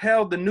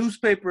upheld the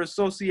Newspaper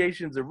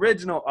Association's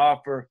original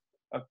offer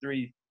of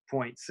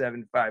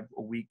 $3.75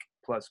 a week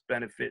plus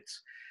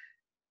benefits.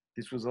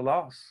 This was a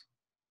loss.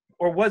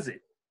 Or was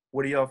it?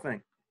 What do y'all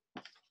think?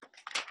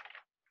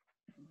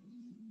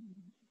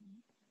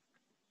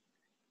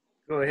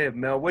 Go ahead,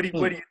 Mel. What do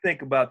you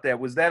think about that?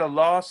 Was that a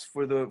loss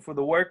for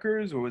the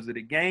workers, or was it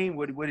a gain?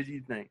 What did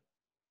you think?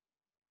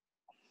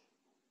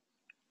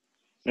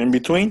 In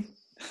between?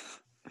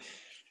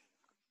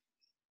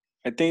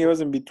 I think it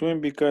was in between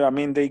because I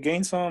mean they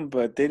gained some,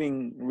 but they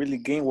didn't really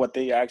gain what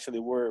they actually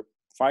were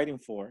fighting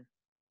for.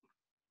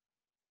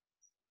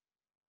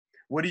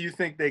 What do you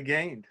think they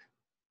gained?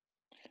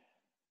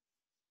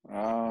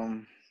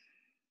 Um,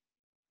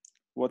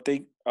 what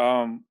they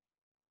well,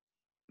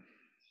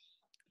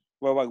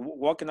 like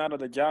walking out of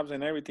the jobs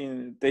and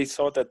everything, they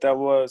saw that that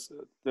was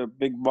the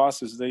big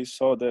bosses. They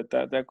saw that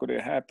that could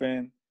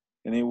happen,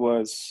 and it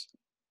was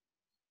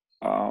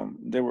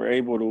they were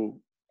able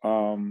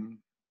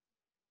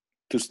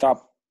to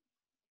stop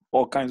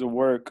all kinds of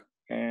work,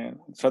 and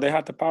so they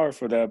had the power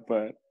for that.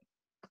 But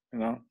you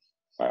know,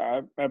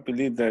 I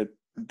believe that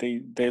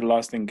they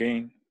lost in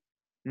gain.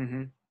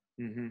 Mm-hmm.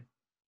 Mm-hmm.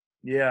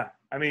 Yeah.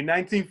 I mean,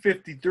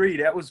 1953,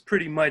 that was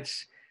pretty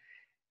much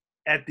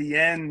at the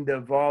end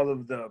of all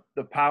of the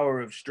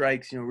power of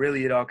strikes. You know,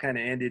 really it all kind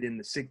of ended in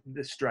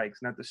the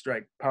strikes, not the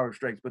strike, power of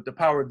strikes, but the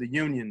power of the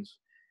unions.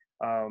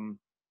 Um,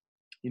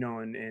 you know,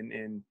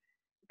 and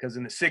because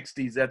in the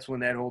 60s, that's when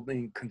that whole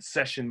thing,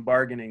 concession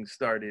bargaining,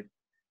 started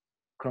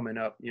coming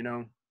up, you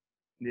know?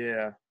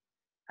 Yeah.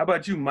 How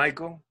about you,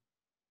 Michael?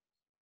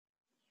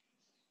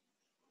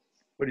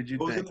 What did you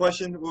What was the think?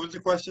 question? What was the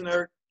question,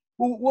 Eric?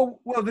 Well,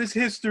 this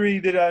history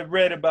that I've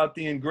read about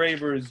the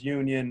Engravers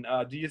Union,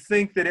 do you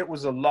think that it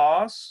was a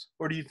loss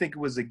or do you think it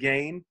was a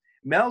gain?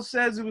 Mel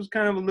says it was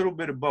kind of a little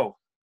bit of both.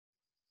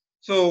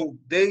 So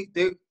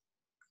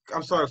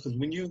I'm sorry, because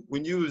when you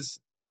was,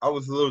 I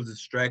was a little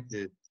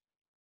distracted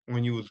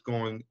when you was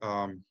going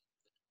when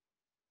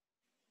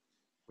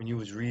you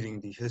was reading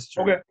the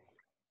history. Okay.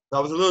 I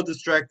was a little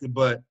distracted,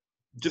 but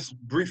just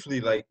briefly,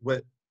 like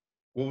what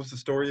was the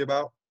story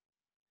about?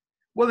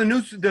 Well,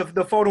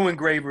 the photo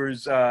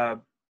engravers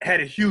had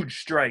a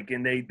huge strike,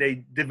 and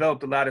they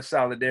developed a lot of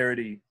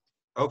solidarity.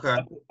 Okay.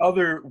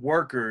 Other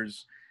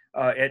workers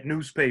at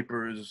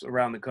newspapers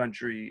around the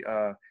country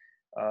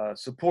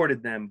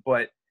supported them,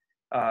 but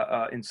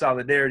in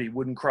solidarity,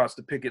 wouldn't cross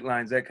the picket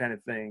lines, that kind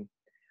of thing.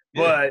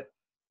 Yeah.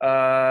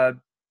 But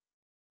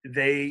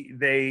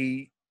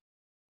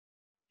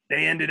they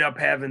ended up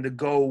having to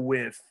go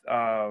with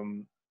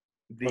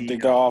But they the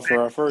got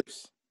offer at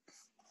first.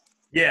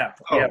 yeah.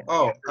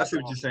 Oh, I see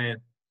what you're saying.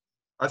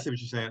 I see what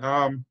you're saying.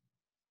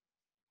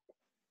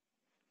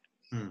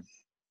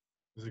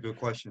 That's a good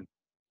question.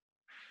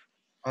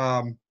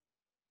 Um,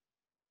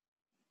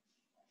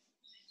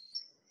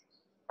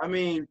 I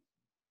mean,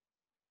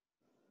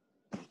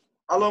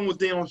 how long was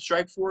they on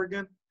strike for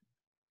again?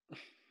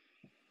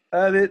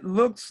 It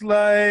looks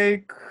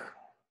like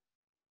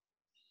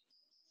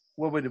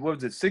what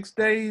was it? 6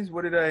 days?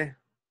 What did I?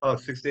 Oh,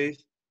 6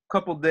 days.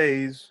 Couple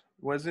days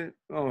was it?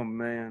 Oh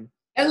man.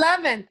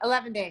 11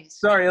 days.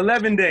 Sorry,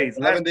 11 days.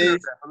 11 days.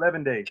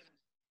 11 days.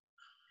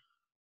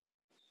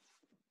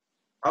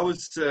 I would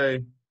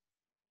say.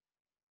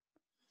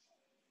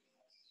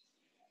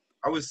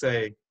 I would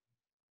say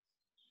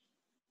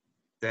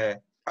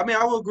that. I mean,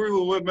 I would agree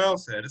with what Mel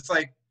said. It's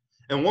like,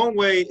 in one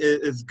way,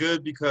 it's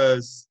good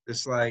because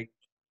it's like,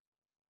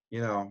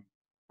 you know,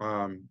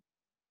 um,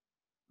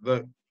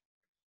 look,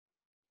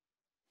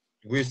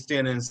 we're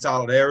standing in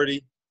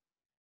solidarity.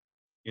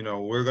 You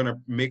know, we're gonna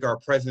make our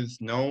presence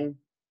known,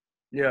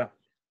 Yeah.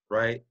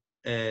 right?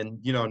 And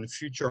you know, in the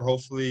future,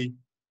 hopefully,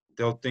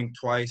 they'll think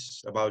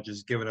twice about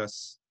just giving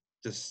us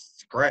just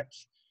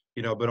scraps.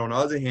 You know, but on the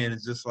other hand,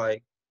 it's just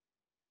like,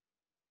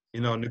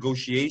 you know,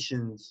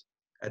 negotiations.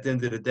 At the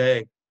end of the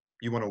day,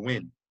 you want to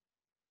win,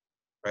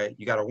 right?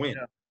 You got to win.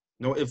 Yeah.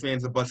 No ifs,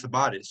 ands, or buts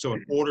about it. So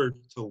in order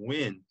to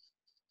win,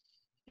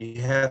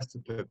 you have to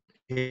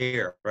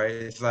prepare, right?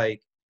 It's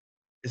like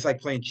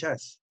playing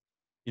chess.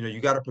 You know, you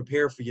got to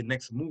prepare for your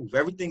next move.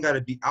 Everything got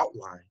to be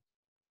outlined.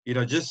 You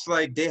know, just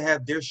like they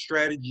have their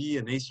strategy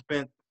and they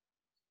spent,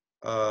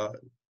 uh,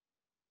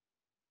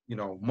 you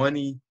know,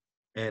 money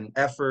and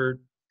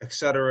effort,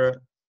 etc.,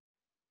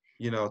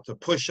 you know, to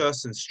push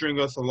us and string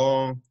us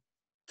along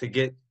to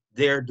get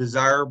their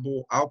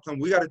desirable outcome.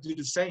 We got to do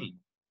the same.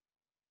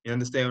 You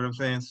understand what I'm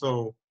saying?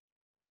 So,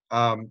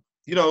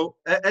 you know,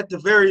 at the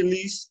very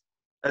least,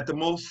 at the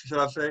most, should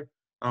I say,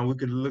 we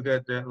could look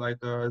at that like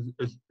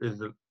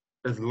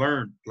as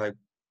learned, like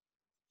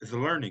it's a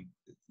learning,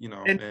 you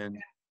know, And and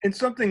and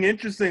something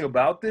interesting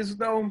about this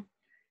though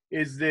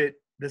is that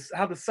this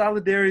how the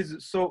solidarity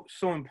is so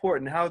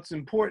important. How it's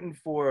important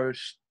for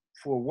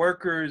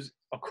workers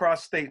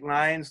across state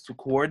lines to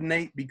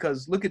coordinate,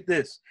 because look at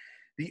this.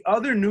 The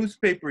other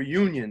newspaper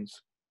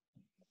unions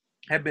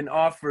have been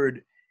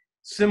offered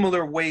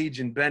similar wage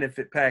and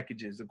benefit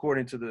packages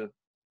according to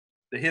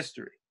the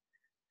history.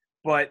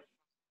 But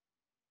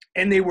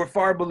and they were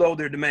far below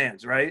their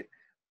demands, right?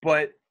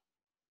 But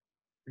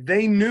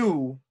they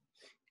knew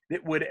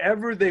that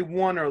whatever they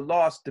won or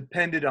lost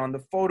depended on the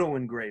photo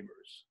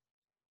engravers.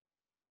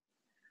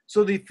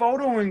 So the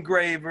photo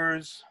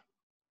engravers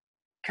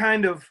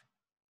kind of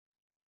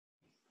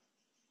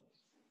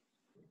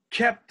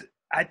kept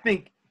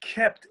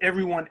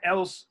everyone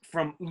else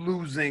from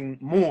losing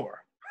more,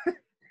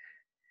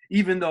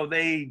 even though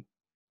they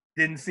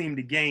didn't seem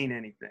to gain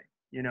anything,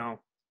 you know?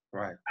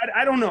 Right.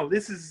 I don't know.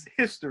 This is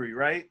history,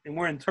 right? And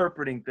we're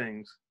interpreting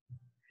things.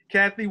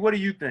 Kathy, what do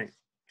you think?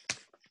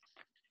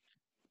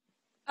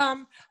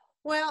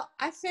 Well,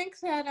 I think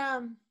that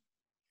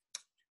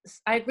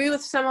I agree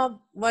with some of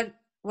what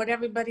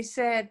everybody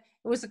said.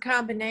 It was a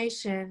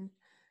combination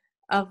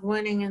of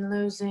winning and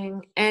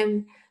losing,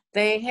 and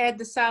they had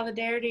the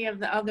solidarity of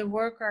the other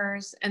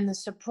workers and the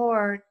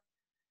support.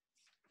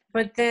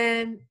 But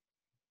then,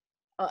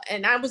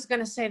 and I was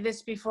going to say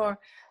this before,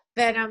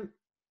 that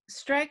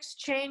strikes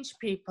change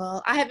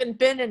people. I haven't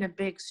been in a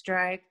big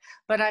strike,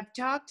 but I've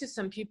talked to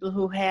some people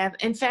who have.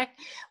 In fact,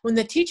 when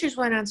the teachers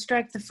went on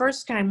strike the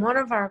first time, one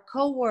of our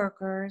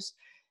coworkers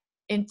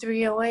in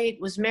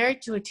 308 was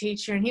married to a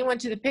teacher, and he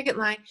went to the picket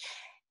line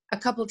a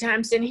couple of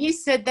times, and he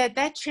said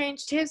that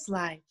changed his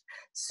life.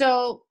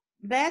 So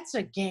that's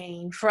a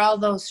gain for all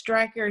those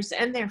strikers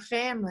and their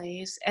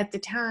families at the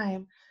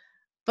time.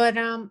 But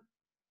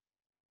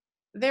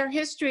their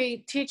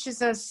history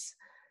teaches us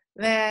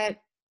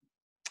that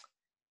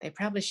they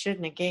probably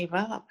shouldn't have gave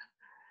up.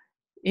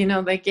 You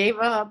know, they gave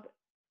up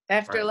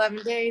after Right.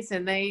 11 days,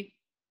 and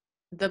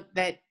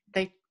that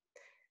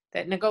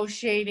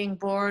negotiating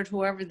board,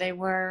 whoever they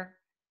were,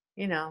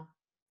 you know,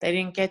 they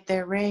didn't get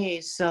their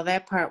raise. So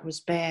that part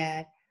was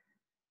bad.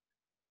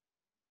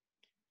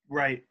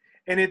 Right.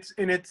 And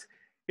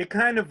it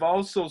kind of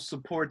also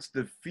supports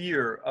the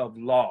fear of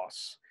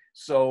loss.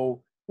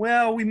 So,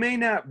 well, we may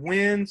not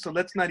win, so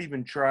let's not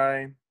even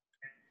try.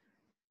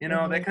 You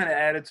know, that kind of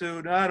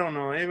attitude. I don't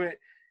know.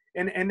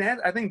 And that,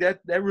 I think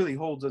that really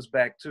holds us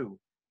back too.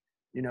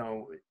 You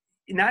know,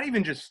 not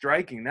even just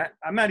striking. That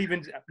I'm not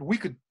even. We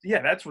could,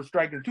 yeah, that's what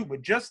striking too.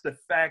 But just the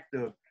fact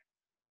of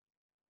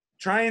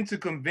trying to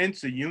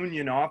convince a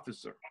union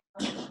officer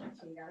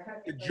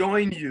to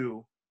join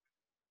you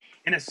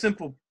in a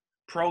simple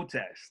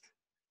protest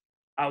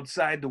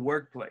outside the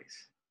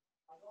workplace,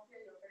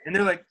 and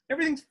they're like,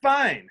 everything's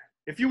fine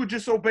if you would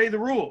just obey the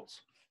rules.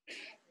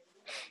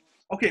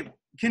 Okay,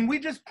 can we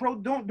just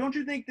don't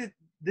you think that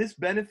this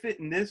benefit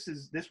and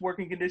this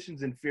working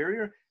conditions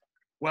inferior?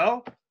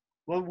 Well,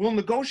 we'll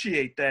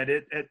negotiate that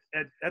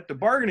at the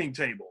bargaining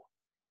table.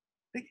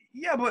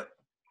 Yeah, but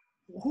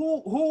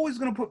who is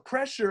going to put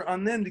pressure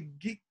on them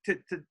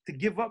to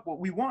give up what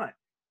we want?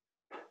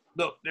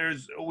 Look,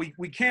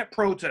 we can't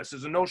protest.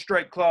 There's a no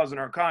strike clause in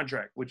our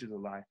contract, which is a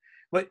lie.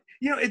 But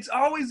you know, it's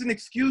always an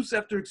excuse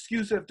after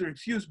excuse after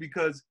excuse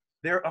because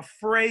they're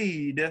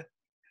afraid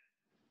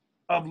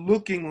of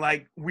looking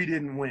like we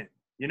didn't win.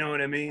 You know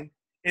what I mean?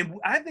 And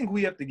I think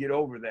we have to get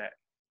over that.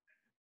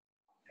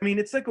 I mean,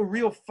 it's like a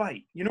real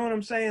fight. You know what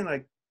I'm saying?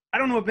 Like, I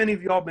don't know if any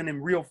of y'all been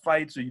in real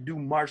fights or you do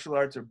martial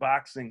arts or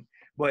boxing,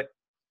 but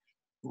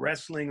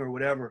wrestling or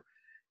whatever,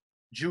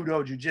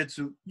 judo,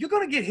 jiu-jitsu, you're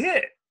going to get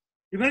hit.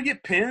 You're going to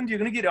get pinned. You're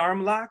going to get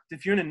arm locked.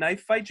 If you're in a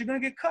knife fight, you're going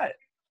to get cut.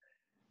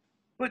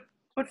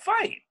 But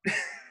fight.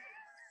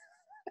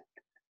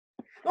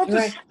 Don't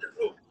just...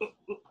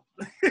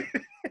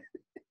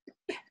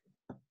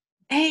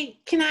 Hey,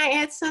 can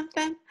I add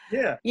something?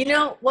 Yeah. You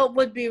know what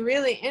would be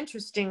really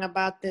interesting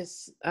about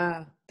this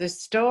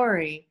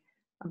story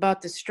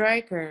about the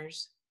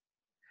strikers?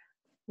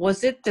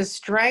 Was it the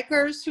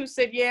strikers who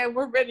said, "Yeah,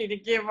 we're ready to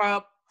give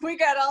up. We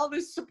got all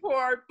this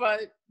support,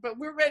 but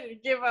we're ready to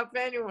give up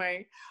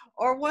anyway"?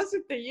 Or was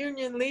it the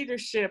union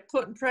leadership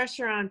putting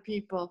pressure on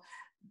people?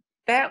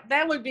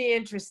 That would be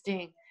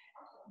interesting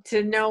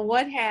to know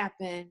what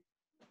happened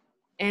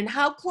and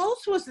how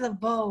close was the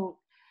vote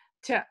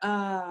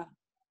to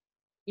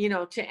you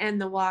know, to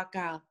end the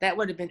walkout. That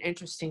would have been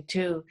interesting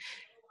too.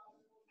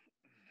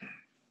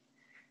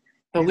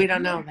 But we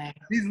don't know that.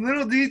 These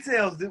little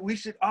details that we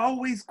should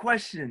always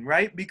question,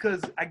 right?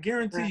 Because I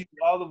guarantee you,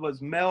 all of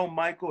us, Mel,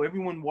 Michael,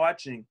 everyone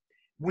watching,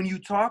 when you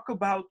talk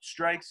about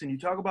strikes and you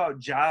talk about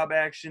job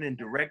action and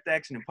direct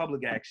action and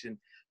public action,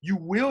 you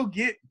will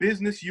get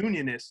business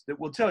unionists that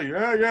will tell you,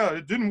 yeah,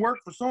 it didn't work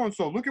for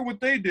so-and-so. Look at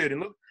what they did.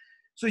 And look,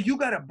 so you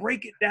got to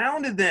break it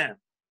down to them.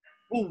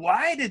 Well,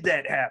 why did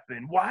that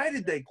happen? Why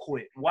did they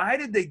quit? Why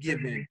did they give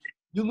in?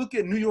 You look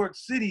at New York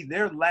City,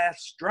 their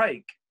last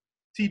strike,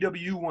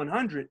 TW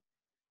 100,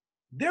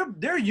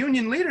 their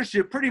union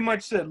leadership pretty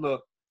much said,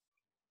 look,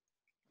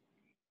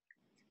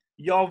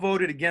 y'all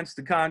voted against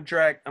the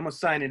contract. I'm going to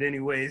sign it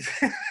anyways.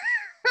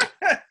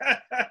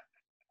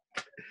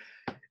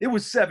 It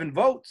was 7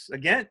 votes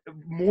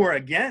more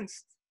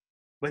against,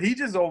 but he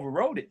just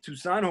overrode it.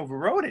 Toussaint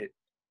overrode it.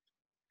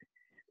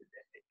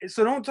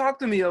 So don't talk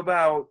to me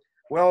about,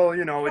 well,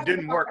 you know, it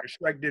didn't work. A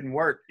strike didn't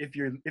work if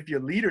your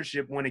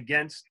leadership went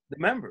against the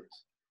members.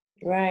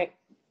 Right.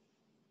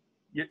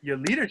 Your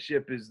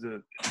leadership is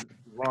the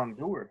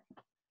wrongdoer.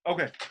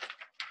 Okay.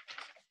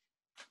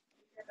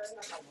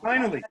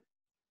 Finally,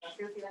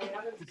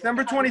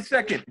 December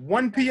 22nd,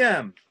 1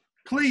 p.m.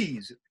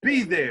 Please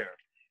be there.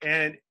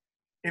 And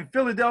in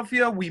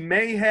Philadelphia, we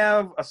may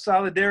have a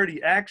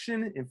solidarity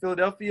action in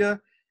Philadelphia.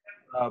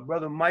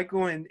 Brother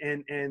Michael and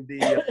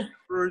the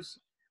members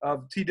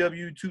of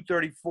TW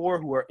 234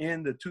 who are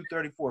in the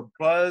 234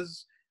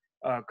 Buzz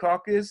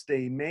caucus,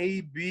 they may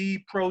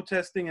be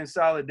protesting in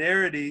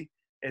solidarity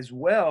as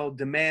well,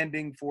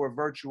 demanding for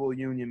virtual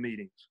union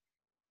meetings.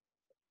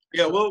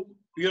 Yeah, well,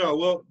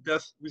 we're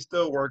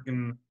still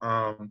working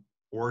all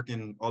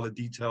the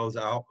details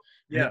out.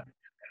 Yeah.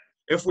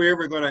 If we're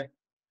ever gonna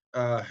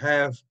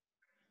have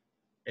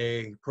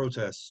a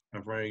protest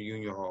in front of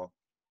Union Hall,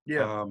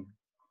 Yeah.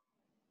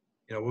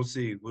 we'll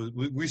see.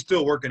 We're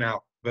still working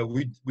out, but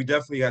we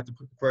definitely have to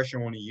put the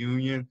pressure on the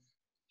union.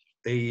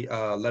 They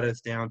let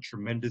us down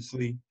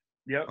tremendously.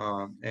 Yep.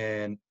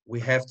 And we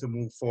have to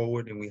move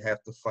forward, and we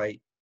have to fight,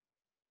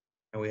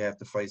 and we have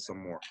to fight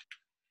some more.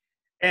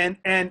 And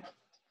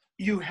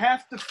you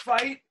have to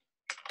fight.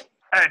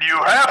 And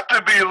you have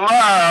to be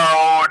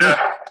loud.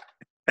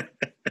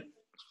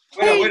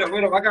 Wait up.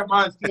 I got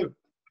mine too.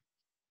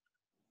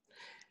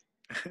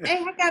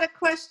 Hey, I got a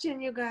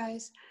question, you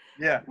guys.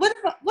 Yeah. What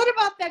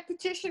about that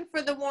petition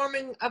for the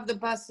warming of the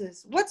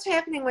buses? What's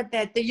happening with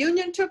that? The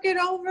union took it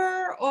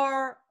over,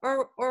 or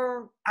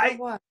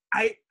what?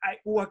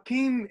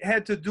 Joaquin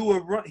had to do a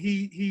run.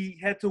 He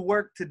had to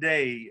work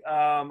today.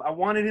 I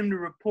wanted him to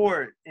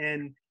report,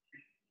 and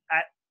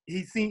I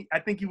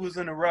think he was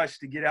in a rush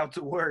to get out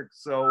to work.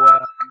 So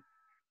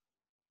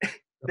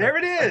there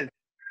it is.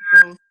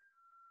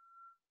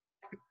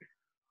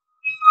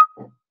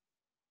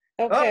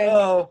 Okay.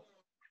 Uh-oh.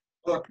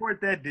 Report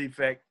that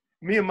defect.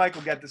 Me and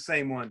Michael got the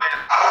same one.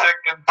 Sick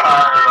and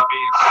tired of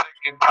being sick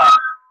and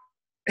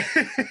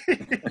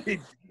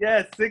tired.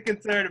 Yeah, sick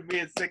and tired of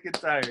being sick and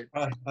tired.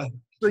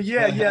 So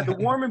yeah, the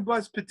warming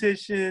bus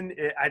petition,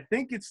 I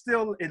think it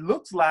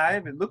looks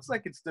live. It looks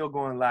like it's still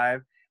going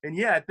live. And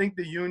yeah, I think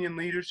the union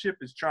leadership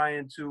is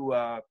trying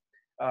to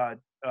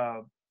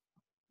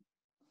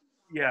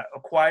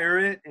acquire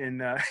it,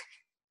 and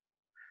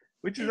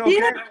which is okay.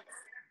 Yeah.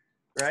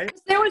 Right?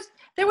 There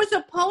was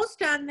a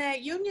post on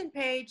that union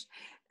page,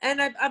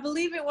 and I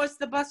believe it was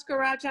the bus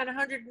garage on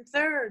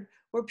 103rd,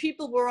 where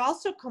people were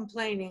also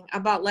complaining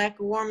about lack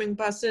of warming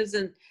buses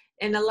and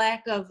a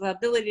lack of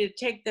ability to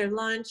take their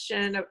lunch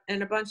and a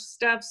bunch of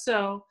stuff.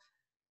 So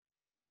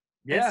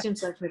Yeah, that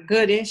seems like a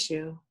good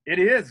issue. it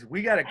is.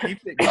 We got to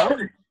keep it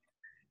going.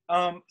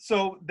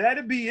 So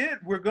that'd be it.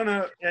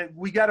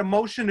 We got a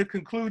motion to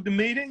conclude the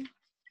meeting.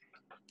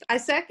 I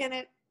second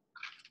it.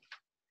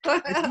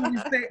 If you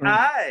say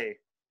aye.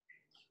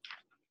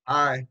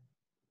 Aye.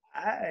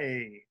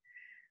 Aye.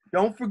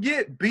 Don't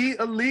forget, be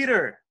a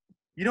leader.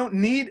 You don't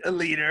need a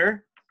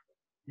leader.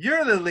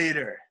 You're the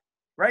leader.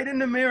 Right in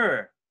the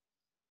mirror.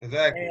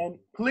 Exactly. And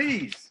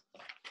please,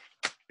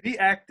 be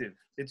active.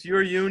 It's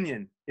your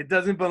union. It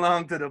doesn't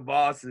belong to the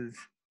bosses.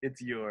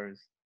 It's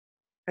yours.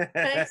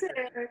 Thanks,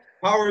 Eric.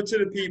 Power to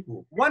the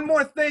people. One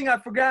more thing I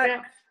forgot.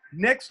 Yeah.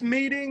 Next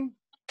meeting,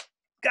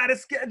 gotta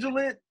schedule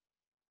it.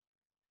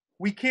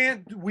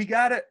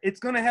 It's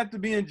gonna have to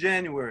be in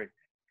January.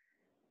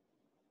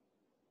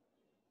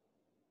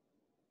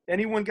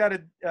 Anyone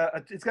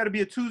it's gotta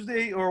be a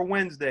Tuesday or a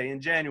Wednesday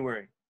in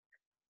January.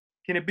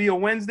 Can it be a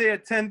Wednesday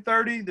at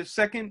 10:30, the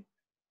second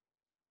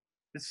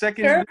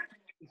Sure.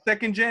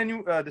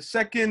 the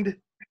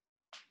second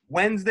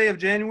Wednesday of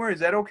January?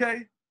 Is that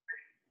okay?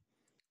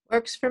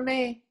 Works for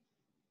me.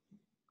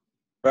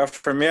 Well,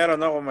 for me, I don't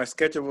know what my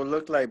schedule will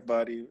look like,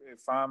 but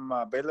if I'm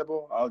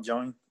available, I'll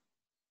join.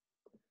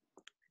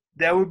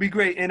 That would be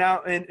great,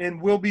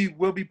 and we'll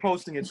be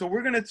posting it. So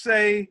we're gonna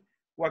say,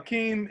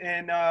 Joaquin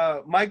and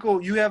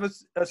Michael, you have a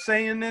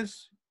say in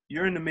this.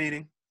 You're in the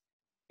meeting.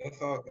 That's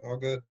all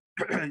good.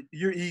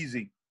 You're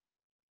easy.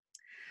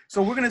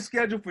 So we're gonna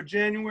schedule for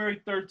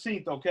January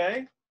 13th.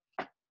 Okay.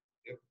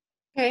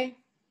 Okay.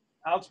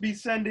 I'll be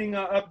sending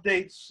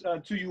updates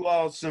to you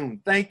all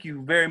soon. Thank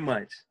you very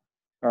much.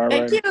 All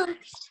right. Thank you.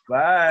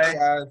 Bye. Guys.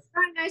 All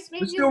right, nice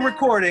meeting We're you. still guys.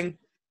 recording.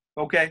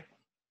 Okay.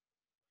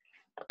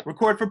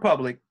 Record for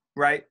public,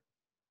 right?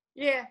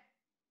 Yeah.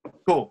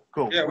 Cool.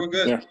 Yeah, we're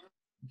good. Yeah.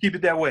 Keep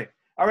it that way.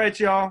 All right,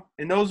 y'all.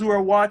 And those who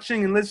are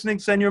watching and listening,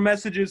 send your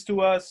messages to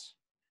us,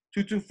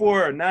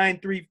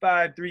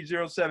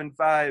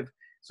 224-935-3075,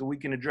 so we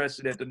can address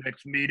it at the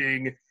next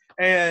meeting.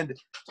 And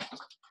Have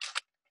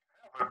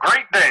a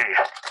great day.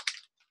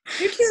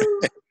 You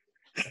too.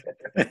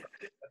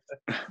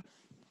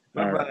 bye-bye.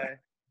 All right.